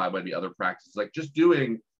 4 or 5 maybe other practices, like just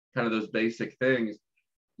doing kind of those basic things,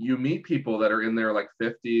 you meet people that are in their like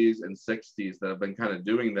 50s and 60s that have been kind of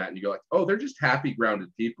doing that, and you go like, oh, they're just happy,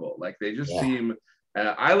 grounded people. Like they just seem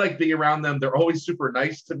I like being around them. They're always super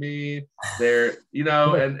nice to me. They're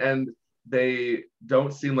and they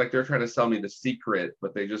don't seem like they're trying to sell me the secret,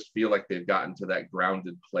 but they just feel like they've gotten to that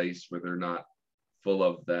grounded place where they're not full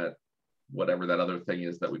of that, whatever that other thing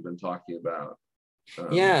is that we've been talking about.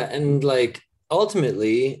 And like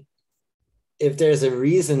ultimately, if there's a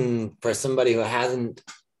reason for somebody who hasn't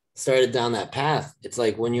started down that path, it's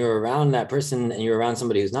like when you're around that person and you're around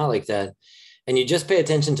somebody who's not like that, and you just pay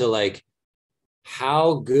attention to like,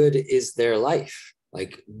 how good is their life?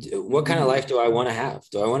 Like, what kind of life do I want to have?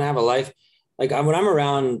 Do I want to have a life like when I'm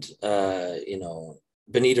around,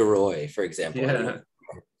 Benita Roy, for example?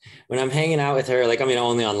 When I'm hanging out with her, like, I mean,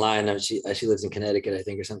 only online. She lives in Connecticut, I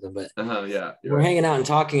think, or something. But we're hanging out and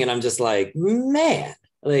talking, and I'm just like, man,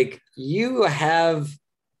 like you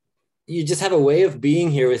just have a way of being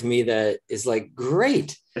here with me that is like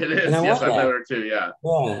great. It is. Yes, I've met her too. Yeah.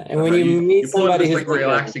 And when you meet somebody who's like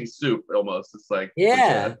relaxing soup, almost, it's like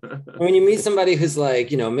when you meet somebody who's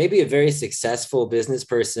like, maybe a very successful business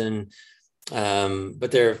person,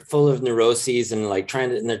 but they're full of neuroses and like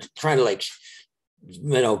trying to like,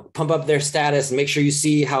 pump up their status and make sure you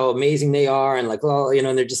see how amazing they are, and like, well,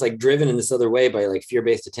 and they're just like driven in this other way by like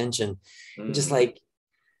fear-based attention. Just like,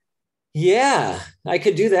 I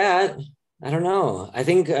could do that. I don't know. I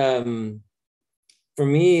think for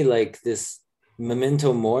me, like this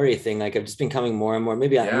memento mori thing, like I've just been coming more and more,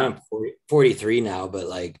 maybe I'm 43 now, but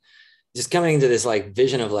like just coming into this like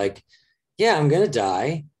vision of like, I'm going to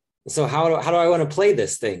die. So how do I want to play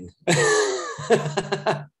this thing?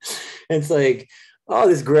 It's like, oh,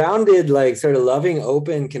 this grounded, like sort of loving,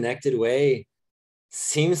 open, connected way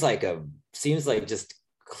seems like just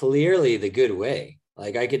clearly the good way.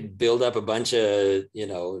 Like I could build up a bunch of,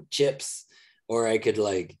 chips, or I could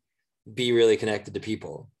like be really connected to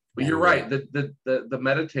people. But you're right. The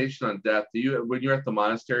meditation on death, when you're at the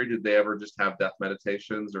monastery, did they ever just have death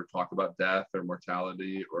meditations or talk about death or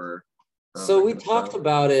mortality or? So we talked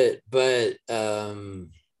about it, but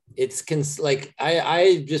it's like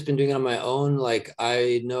I've just been doing it on my own. Like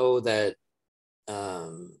I know that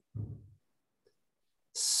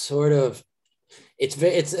sort of it's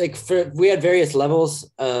like we had various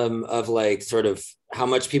levels of like sort of how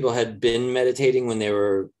much people had been meditating when they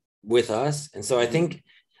were with us, and so I think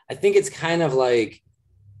it's kind of like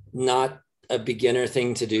not a beginner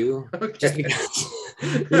thing to do, just because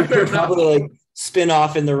you could probably like spin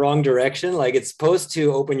off in the wrong direction. Like it's supposed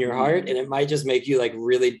to open your heart, and it might just make you like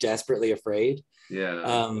really desperately afraid.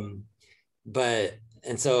 But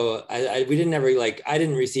and so we didn't ever like, I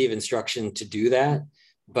didn't receive instruction to do that,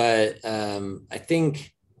 but I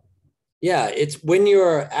think yeah, it's when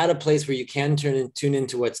you're at a place where you can tune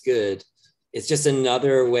into what's good. It's just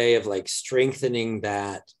another way of like strengthening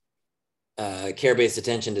that care-based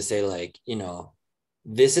attention to say like, you know,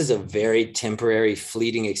 this is a very temporary,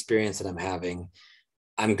 fleeting experience that I'm having.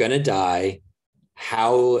 I'm gonna die.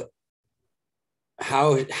 How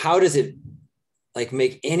does it like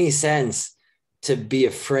make any sense to be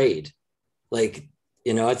afraid? Like,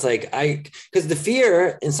 you know, it's like because the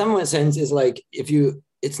fear in some sense is like,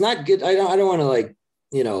 it's not good. I don't want to like,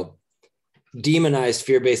 you know, demonize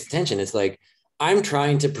fear-based attention. It's like, I'm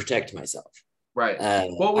trying to protect myself. Right.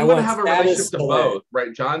 Well, we want to have a relationship to both,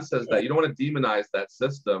 right? John says that you don't want to demonize that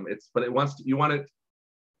system. You want it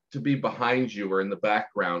to be behind you or in the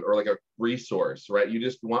background or like a resource, right? You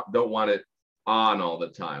just don't want it on all the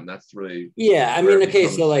time. That's really, yeah. I mean, okay,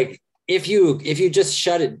 so like if you just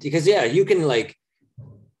shut it, because yeah, you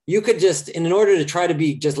could just, in order to try to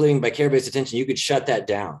be just living by care-based attention, you could shut that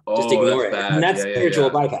down. Just ignore it. Bad. And that's spiritual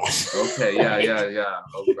bypass. Okay, yeah.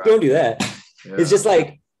 Oh, don't do that. Yeah. It's just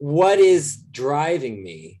like, what is driving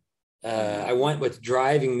me? I want what's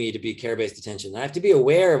driving me to be care-based attention. I have to be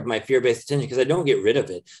aware of my fear-based attention because I don't get rid of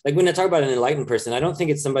it. Like when I talk about an enlightened person, I don't think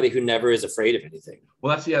it's somebody who never is afraid of anything.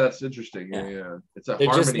 Well, that's interesting. Yeah. It's a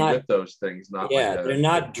harmony with those things. They're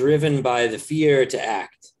not driven by the fear to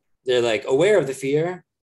act. They're like aware of the fear,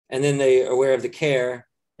 and then they are aware of the care,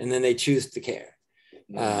 and then they choose to care.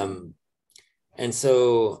 Mm-hmm. And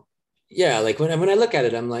so, yeah, like when I look at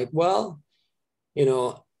it, I'm like, well, you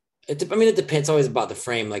know, it depends. It's always about the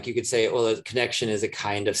frame. Like you could say, well, a connection is a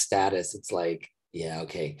kind of status. It's like, yeah,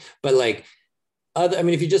 okay. But like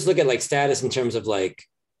if you just look at like status in terms of like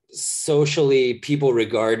socially, people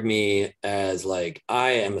regard me as like,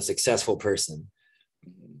 I am a successful person.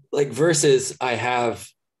 Like versus I have,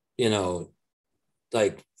 you know,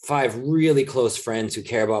 like 5 really close friends who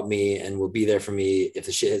care about me and will be there for me if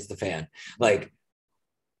the shit hits the fan. Like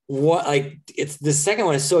what, like it's the second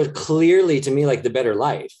one is so clearly to me like the better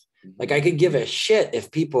life. Like I could give a shit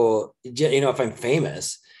if people, you know, if I'm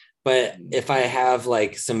famous, but if I have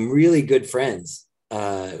like some really good friends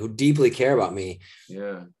who deeply care about me,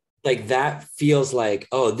 yeah, like that feels like,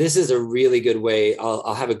 oh, this is a really good way.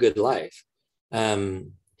 I'll have a good life.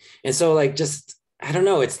 And so like, just, I don't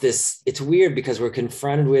know, it's weird because we're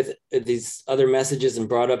confronted with these other messages and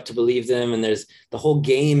brought up to believe them. And there's the whole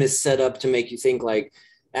game is set up to make you think like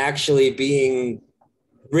actually being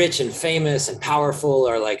rich and famous and powerful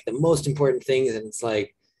are like the most important things. And it's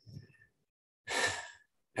like,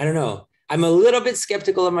 I don't know. I'm a little bit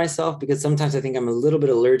skeptical of myself because sometimes I think I'm a little bit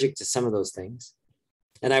allergic to some of those things.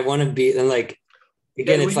 And I want to be, and like,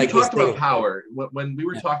 again, it's like, you talked about power. When we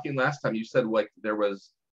were talking last time, you said like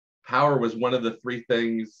power was one of the 3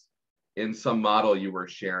 things in some model you were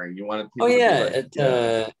sharing. You wanted people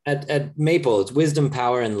at Maple, it's wisdom,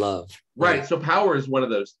 power, and love. Right. Yeah. So power is one of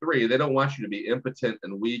those 3. They don't want you to be impotent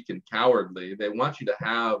and weak and cowardly. They want you to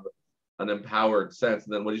have an empowered sense.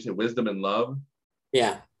 And then what did you say? Wisdom and love?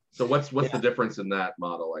 Yeah. So what's the difference in that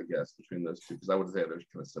model, I guess, between those 2? Because I would say they're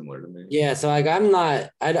kind of similar to me. Yeah. So like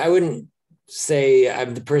I wouldn't say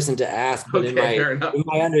I'm the person to ask, but in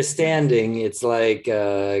my understanding, it's like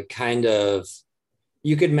kind of,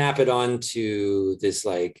 you could map it onto this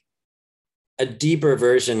like a deeper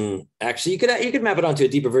version. Actually, you could map it onto a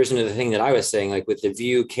deeper version of the thing that I was saying, like with the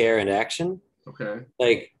view, care, and action. Okay.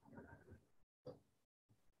 Like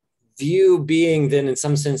view being then in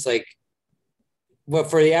some sense like, well,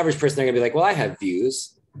 for the average person, they're gonna be like, well, I have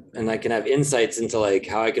views and I can have insights into like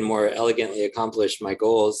how I can more elegantly accomplish my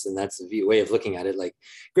goals. And that's the way of looking at it. Like,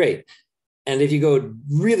 great. And if you go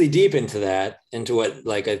really deep into that, into what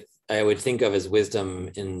like I would think of as wisdom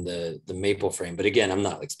in the Maple frame. But again, I'm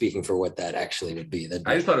not like speaking for what that actually would be.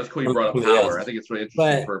 I just thought it was cool you brought up power. I think it's really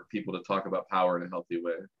interesting for people to talk about power in a healthy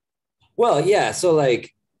way. Well, yeah. So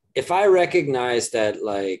like, if I recognize that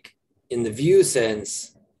like in the view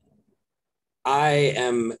sense, I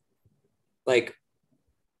am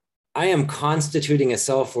constituting a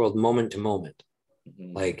self world moment to moment.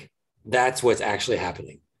 Mm-hmm. Like that's what's actually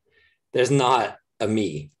happening. There's not a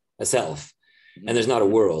me, a self. And there's not a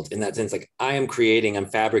world in that sense. Like I'm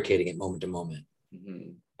fabricating it moment to moment.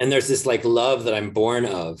 Mm-hmm. And there's this like love that I'm born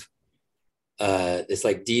of, this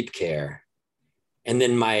like deep care. And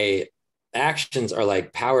then my actions are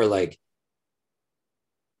like power, like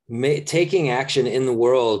taking action in the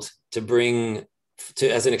world to bring to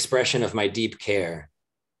as an expression of my deep care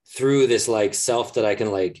through this like self that I can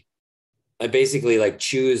like, I basically like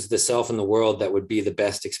choose the self in the world that would be the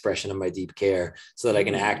best expression of my deep care so that I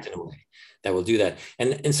can act in a way that will do that.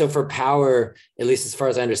 And so for power, at least as far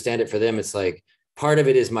as I understand it for them, it's like part of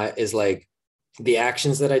it is like the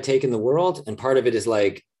actions that I take in the world. And part of it is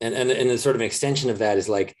like, and a sort of an extension of that is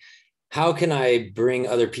like, how can I bring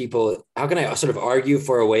other people, how can I sort of argue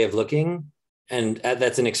for a way of looking? And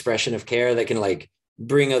that's an expression of care that can like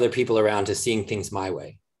bring other people around to seeing things my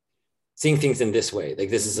way, seeing things in this way. Like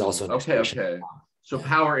this is also an expression. Okay. So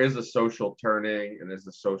power is a social turning and is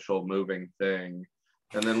a social moving thing.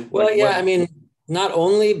 And then, well, like, yeah, I mean, not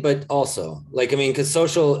only, but also like, I mean, because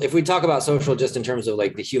social, if we talk about social just in terms of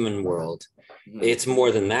like the human world, it's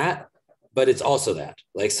more than that, but it's also that.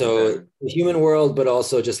 Like, so the human world, but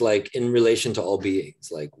also just like in relation to all beings,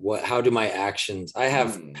 like how do my actions, I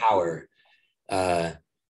have power, and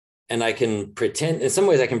I can pretend, in some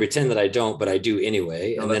ways I can pretend that I don't, but I do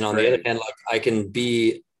anyway. And then on the other hand, like I can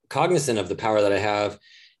be cognizant of the power that I have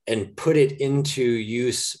and put it into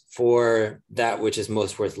use for that which is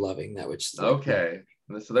most worth loving, that which is like, okay.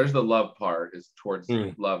 So there's the love part is towards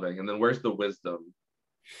loving. And then where's the wisdom?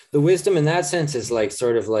 The wisdom in that sense is like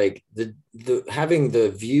sort of like the having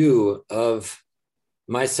the view of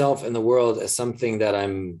myself and the world as something that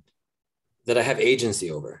I have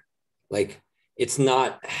agency over. Like I'm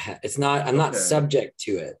not subject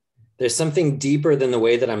to it. There's something deeper than the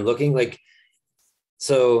way that I'm looking. Like,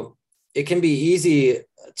 so it can be easy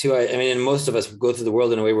to, I mean, and most of us go through the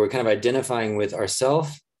world in a way where we're kind of identifying with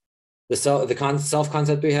ourself, the self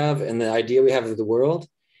concept we have and the idea we have of the world.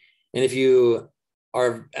 And if you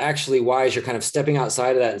are actually wise, you're kind of stepping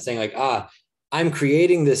outside of that and saying like, I'm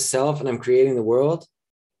creating this self and I'm creating the world.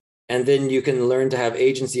 And then you can learn to have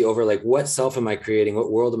agency over like, what self am I creating?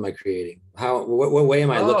 What world am I creating? What way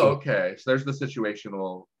am I looking? Okay. So there's the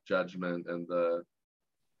situational judgment and the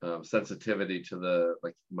sensitivity to the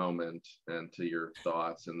like moment and to your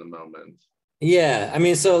thoughts in the moment. Yeah. I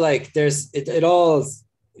mean, so like there's, it all,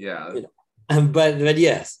 yeah. You know, but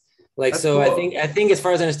yes. Like, that's so cool. I think as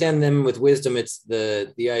far as I understand them with wisdom, it's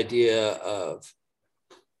the idea of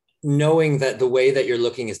knowing that the way that you're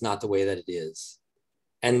looking is not the way that it is,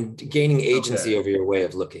 and gaining agency over your way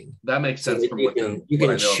of looking. That makes sense. From you can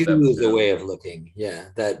choose the way of looking. Yeah.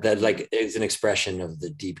 That like is an expression of the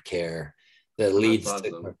deep care that leads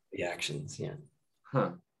to the actions. Yeah.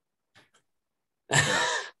 Huh. Yeah.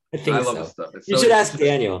 I think I love this stuff. You should ask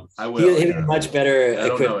Daniel. I will. He's much better I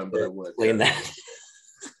don't know him, but I would explain that.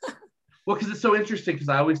 Well, because it's so interesting, because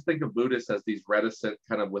I always think of Buddhists as these reticent,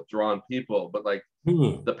 kind of withdrawn people, but like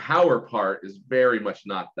the power part is very much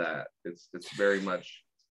not that. It's very much.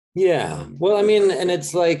 Yeah. Well, I mean, and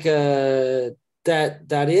it's like that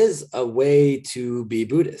is a way to be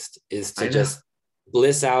Buddhist, is to just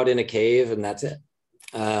bliss out in a cave and that's it.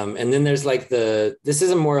 And then there's like this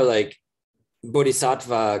is a more like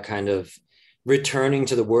bodhisattva kind of returning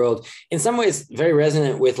to the world, in some ways very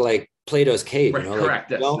resonant with like Plato's cave. Right, you know,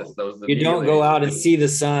 correct. Like, you don't go out and see the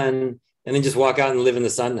sun and then just walk out and live in the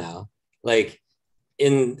sun now. Like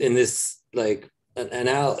in this like an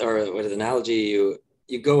analogy,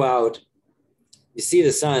 you go out, you see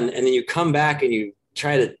the sun, and then you come back and you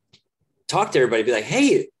try to talk to everybody, be like,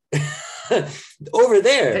 hey, over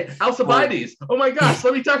there. Hey, Alcibiades. Oh my gosh,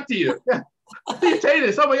 let me talk to you. Yeah.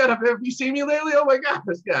 Theotatus. Oh my God, have you seen me lately? Oh my gosh.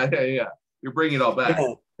 Yeah. You're bringing it all back.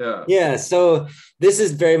 Yeah. So this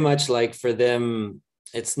is very much like for them,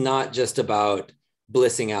 it's not just about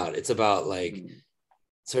blissing out. It's about like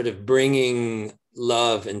sort of bringing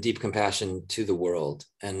love and deep compassion to the world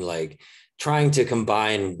and like trying to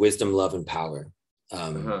combine wisdom, love, and power.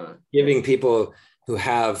 Giving people who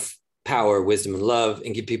have power, wisdom, and love,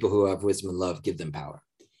 and give people who have wisdom and love, give them power.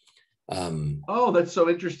 Oh, that's so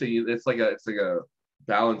interesting. It's like a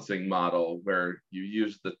balancing model where you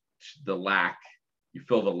use the lack, you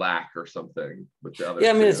fill the lack or something with the other. Yeah,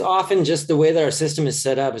 I mean, it's often just the way that our system is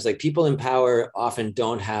set up is like people in power often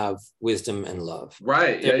don't have wisdom and love.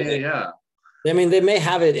 Right. Yeah. I mean, they may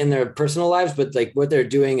have it in their personal lives, but like what they're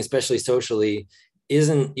doing, especially socially,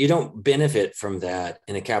 you don't benefit from that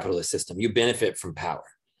in a capitalist system. You benefit from power.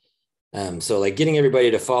 So like getting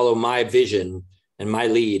everybody to follow my vision and my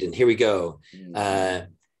lead, and here we go.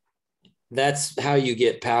 That's how you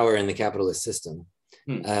get power in the capitalist system.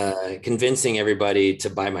 Convincing everybody to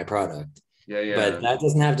buy my product. Yeah. But that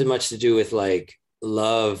doesn't have too much to do with like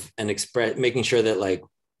love and making sure that like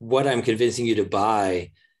what I'm convincing you to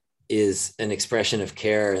buy is an expression of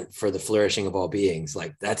care for the flourishing of all beings.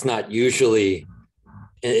 Like that's not usually,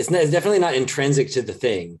 it's definitely not intrinsic to the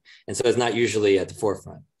thing. And so it's not usually at the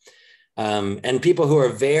forefront. And people who are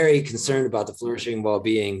very concerned about the flourishing of all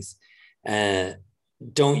beings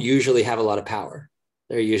don't usually have a lot of power.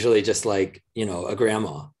 They're usually just like, a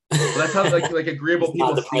grandma. Well, that sounds like agreeable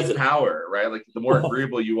people seek power, right? Like the more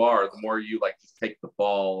agreeable you are, the more you like just take the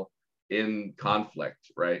fall in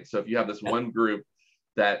conflict, right? So if you have this one group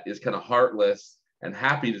that is kind of heartless and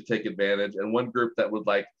happy to take advantage, and one group that would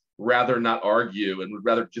like rather not argue and would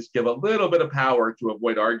rather just give a little bit of power to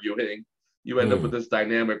avoid arguing. You end up with this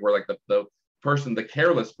dynamic where like the person, the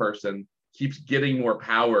careless person, keeps getting more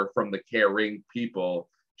power from the caring people,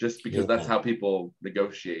 just because that's how people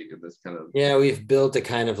negotiate in this kind of. Yeah, we've built a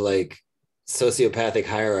kind of like sociopathic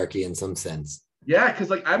hierarchy in some sense. Yeah, because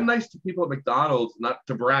like I'm nice to people at McDonald's, not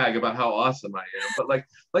to brag about how awesome I am, but like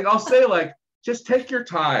I'll say like, just take your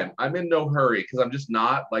time. I'm in no hurry, because I'm just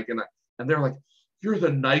not like, and they're like, you're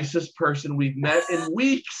the nicest person we've met in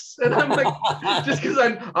weeks. And I'm like, just because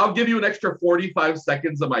I'll give you an extra 45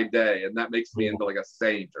 seconds of my day, and that makes me into like a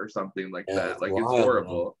saint or something like that. Like, wild, it's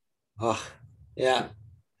horrible. Oh, yeah.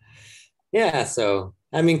 Yeah. So,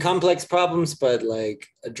 I mean, complex problems, but like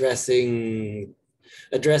addressing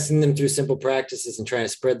them through simple practices and trying to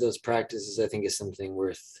spread those practices, I think is something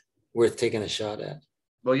worth taking a shot at.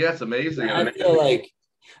 Well, yeah, it's amazing. I feel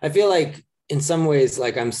like in some ways,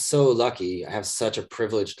 like I'm so lucky. I have such a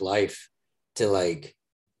privileged life to like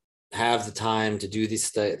have the time to do these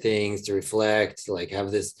things, to reflect, to like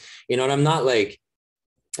have this, and I'm not like,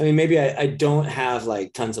 I mean, maybe I don't have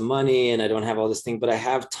like tons of money and I don't have all this thing, but I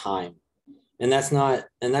have time, and that's like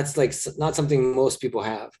not something most people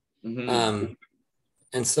have. Mm-hmm.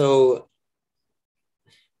 And so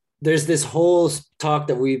there's this whole talk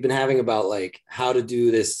that we've been having about like how to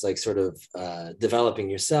do this, like sort of developing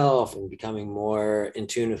yourself and becoming more in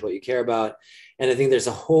tune with what you care about. And I think there's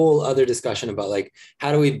a whole other discussion about like,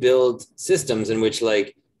 how do we build systems in which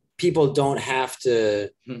like people don't have to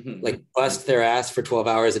like bust their ass for 12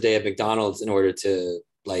 hours a day at McDonald's in order to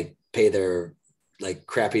like pay their like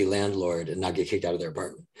crappy landlord and not get kicked out of their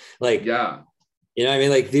apartment. Like, yeah, you know what I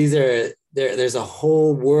mean? Like there's a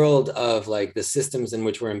whole world of like the systems in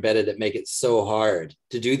which we're embedded that make it so hard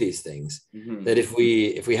to do these things, that if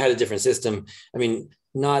we had a different system, I mean,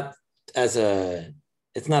 it's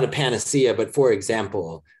not a panacea, but for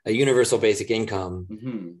example, a universal basic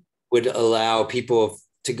income would allow people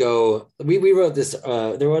to go, we wrote this,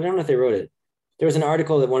 I don't know if they wrote it. There was an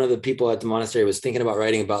article that one of the people at the monastery was thinking about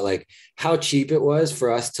writing about like how cheap it was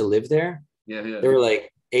for us to live there. Yeah. There were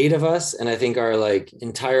like 8 of us, and I think our like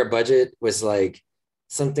entire budget was like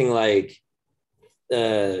something like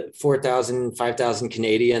 4,000, 5,000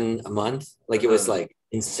 Canadian a month. Like it was like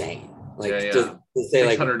insane. Like to say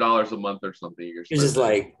like $600 a month or something. You're just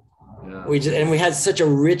like, we had such a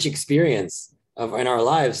rich experience in our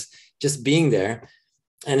lives just being there,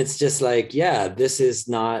 and it's just like, yeah, this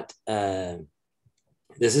isn't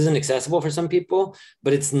accessible for some people,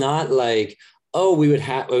 but it's not like, oh,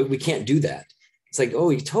 we can't do that. It's like, oh,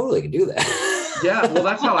 you totally can do that. Yeah, well,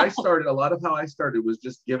 that's how I started. A lot of how I started was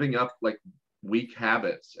just giving up like weak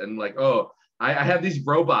habits, and like, oh, I had these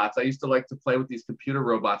robots. I used to like to play with these computer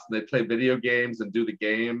robots, and they play video games and do the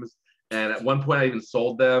games. And at one point I even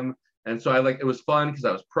sold them. And so it was fun because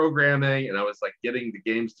I was programming and I was like getting the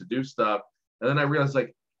games to do stuff. And then I realized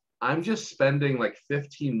like, I'm just spending like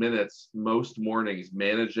 15 minutes most mornings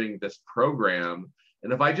managing this program.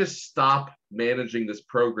 And if I just stop managing this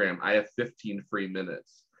program, I have 15 free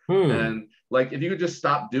minutes. And like, if you could just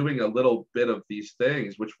stop doing a little bit of these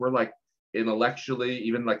things, which were like intellectually,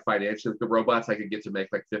 even like financially, the robots, I could get to make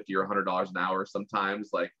like $50 or $100 an hour sometimes.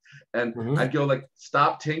 Like, and I'd go like,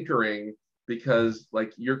 stop tinkering, because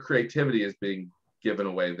like your creativity is being given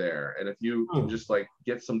away there. And if you can just like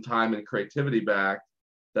get some time and creativity back,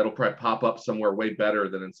 that'll probably pop up somewhere way better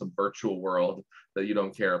than in some virtual world that you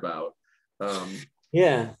don't care about.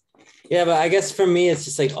 Yeah, but I guess for me, it's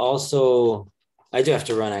just like, also, I do have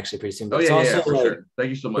to run actually pretty soon. But for like, sure. Thank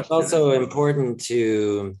you so much. It's also important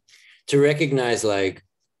to recognize like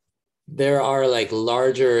there are like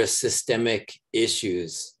larger systemic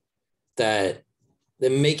issues that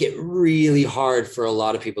make it really hard for a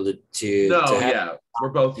lot of people to we're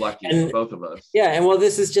both lucky, both of us. Yeah, and well,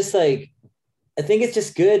 this is just like, I think it's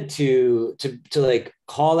just good to like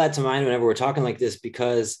call that to mind whenever we're talking like this,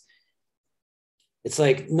 because it's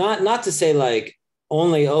like not to say like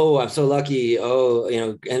only, oh, I'm so lucky, oh,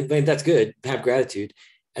 and that's good, have gratitude.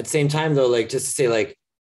 At the same time though, like just to say like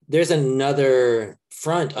there's another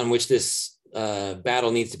front on which this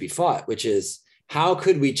battle needs to be fought, which is, how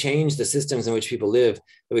could we change the systems in which people live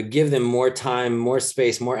that would give them more time, more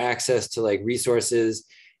space, more access to like resources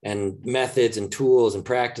and methods and tools and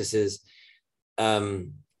practices?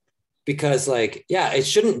 Because like, yeah, it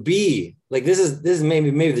shouldn't be like, this is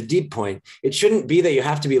maybe the deep point. It shouldn't be that you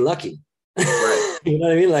have to be lucky. Right. You know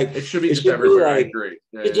what I mean? Like it should be just everywhere. Like, I agree.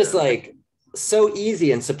 It's just like so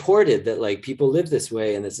easy and supported that like people live this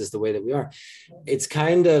way, and this is the way that we are. It's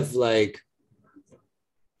kind of like,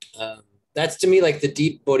 that's to me like the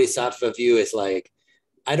deep bodhisattva view is like,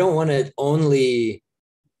 I don't want to only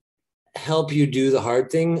help you do the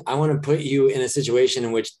hard thing. I want to put you in a situation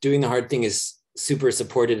in which doing the hard thing is super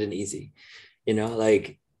supported and easy,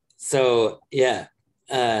 like, so yeah.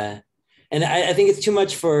 And I think it's too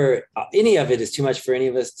much for any of it is too much for any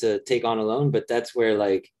of us to take on alone, but that's where,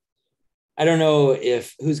 like, I don't know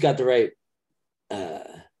if who's got the right,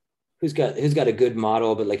 who's got a good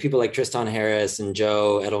model, but like people like Tristan Harris and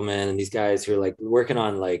Joe Edelman and these guys who are like working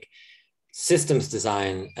on like systems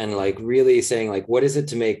design and like really saying like, what is it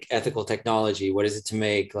to make ethical technology? What is it to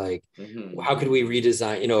make like, how could we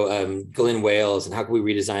redesign, Glenn Wales, and how could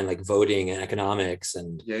we redesign like voting and economics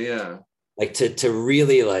and like to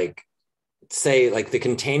really like say like the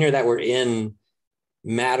container that we're in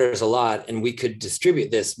matters a lot, and we could distribute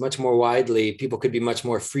this much more widely. People could be much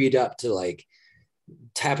more freed up to like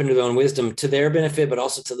tap into their own wisdom to their benefit, but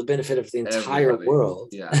also to the benefit of the entire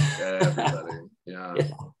world. Everybody. Yeah.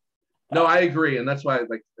 No, I agree. And that's why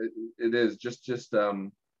like it is just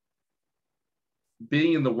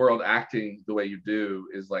being in the world, acting the way you do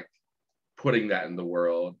is like putting that in the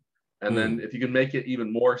world. And then if you can make it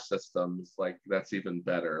even more systems, like that's even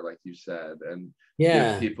better, like you said, and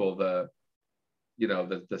give people the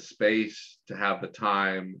space to have the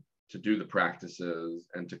time to do the practices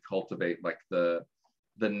and to cultivate like the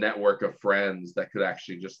network of friends that could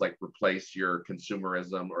actually just like replace your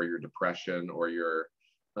consumerism or your depression or your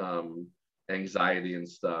anxiety and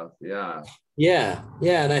stuff.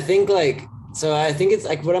 And I think like, so I think it's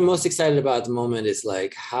like what I'm most excited about at the moment is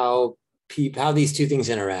like how these two things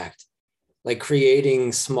interact, like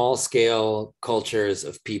creating small scale cultures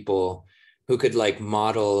of people who could like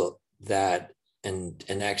model that and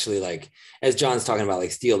actually like, as John's talking about,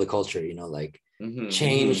 like steal the culture, like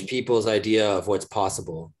change people's idea of what's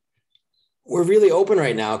possible. We're really open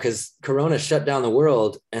right now because Corona shut down the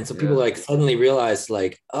world. And so people like suddenly realized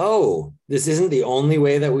like, oh, this isn't the only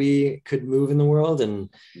way that we could move in the world. And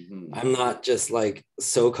I'm not just like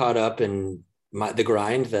so caught up in the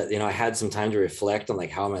grind that, I had some time to reflect on like,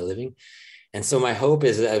 how am I living? And so my hope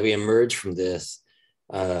is that as we emerge from this,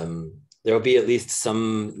 there will be at least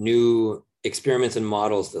some new experiments and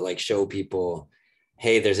models that like show people,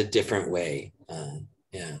 hey, there's a different way.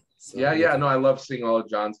 No, I love seeing all of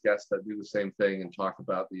John's guests that do the same thing and talk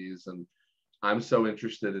about these. And I'm so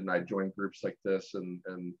interested, and I join groups like this, and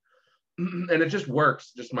it just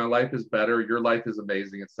works. Just my life is better. Your life is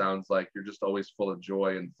amazing. It sounds like you're just always full of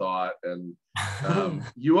joy and thought, and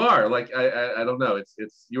you are like, I don't know.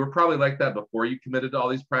 It's you were probably like that before you committed to all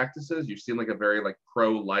these practices. You seem like a very like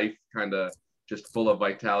pro-life kind of just full of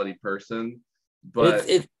vitality person, but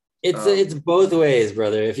it's both ways,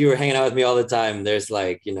 brother. If you were hanging out with me all the time, there's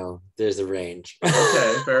like, there's a range.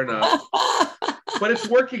 Okay, fair enough. But it's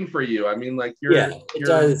working for you. I mean, like it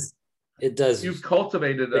does. You've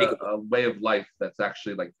cultivated a way of life that's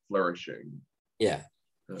actually like flourishing.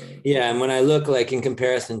 And when I look like in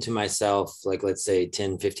comparison to myself, like let's say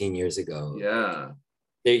 10, 15 years ago,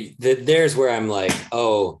 there's where I'm like,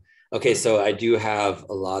 oh, okay, so I do have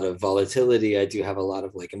a lot of volatility. I do have a lot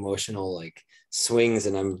of like emotional like swings,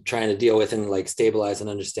 and I'm trying to deal with and like stabilize and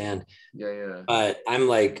understand. But I'm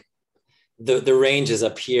like, the range is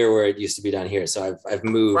up here where it used to be down here. So I've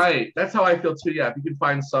moved. Right. That's how I feel too. Yeah. If you could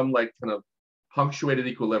find some like kind of punctuated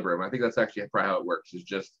equilibrium, I think that's actually probably how it works. Is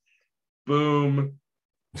just boom,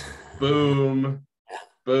 boom,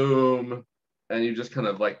 boom. And you just kind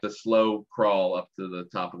of like the slow crawl up to the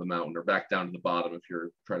top of the mountain or back down to the bottom if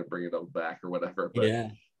you're trying to bring it up back or whatever.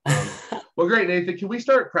 But, well, great, Nathan. Can we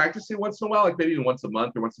start practicing once in a while, like maybe even once a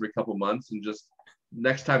month or once every couple months, and just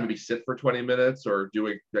next time maybe sit for 20 minutes or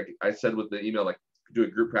doing, like I said with the email, like do a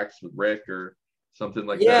group practice with Rick or something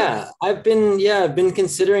like that? I've been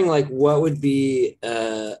considering like what would be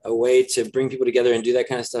a way to bring people together and do that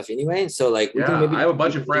kind of stuff anyway. So like we can maybe, I have a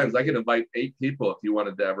bunch of friends. I can invite 8 people if you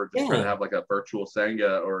wanted to ever just try to have like a virtual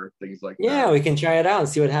Sangha or things like that. We can try it out and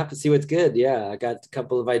see what happens, see what's good. I got a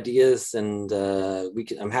couple of ideas, and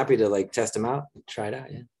I'm happy to like test them out and try it out.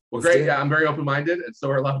 Well, great. I'm very open-minded, and so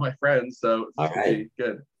are a lot of my friends, so it's be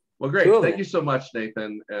good. Well, great. Cool. Thank you so much,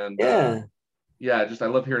 Nathan. And just I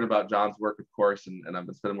love hearing about John's work, of course, and I've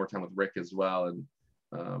been spending more time with Rick as well. And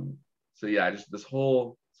just this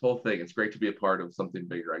whole thing, it's great to be a part of something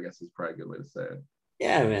bigger, I guess is probably a good way to say it.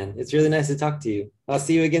 Yeah, man. It's really nice to talk to you. I'll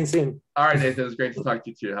see you again soon. All right, Nathan. It's great to talk to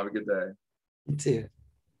you too. Have a good day. You too.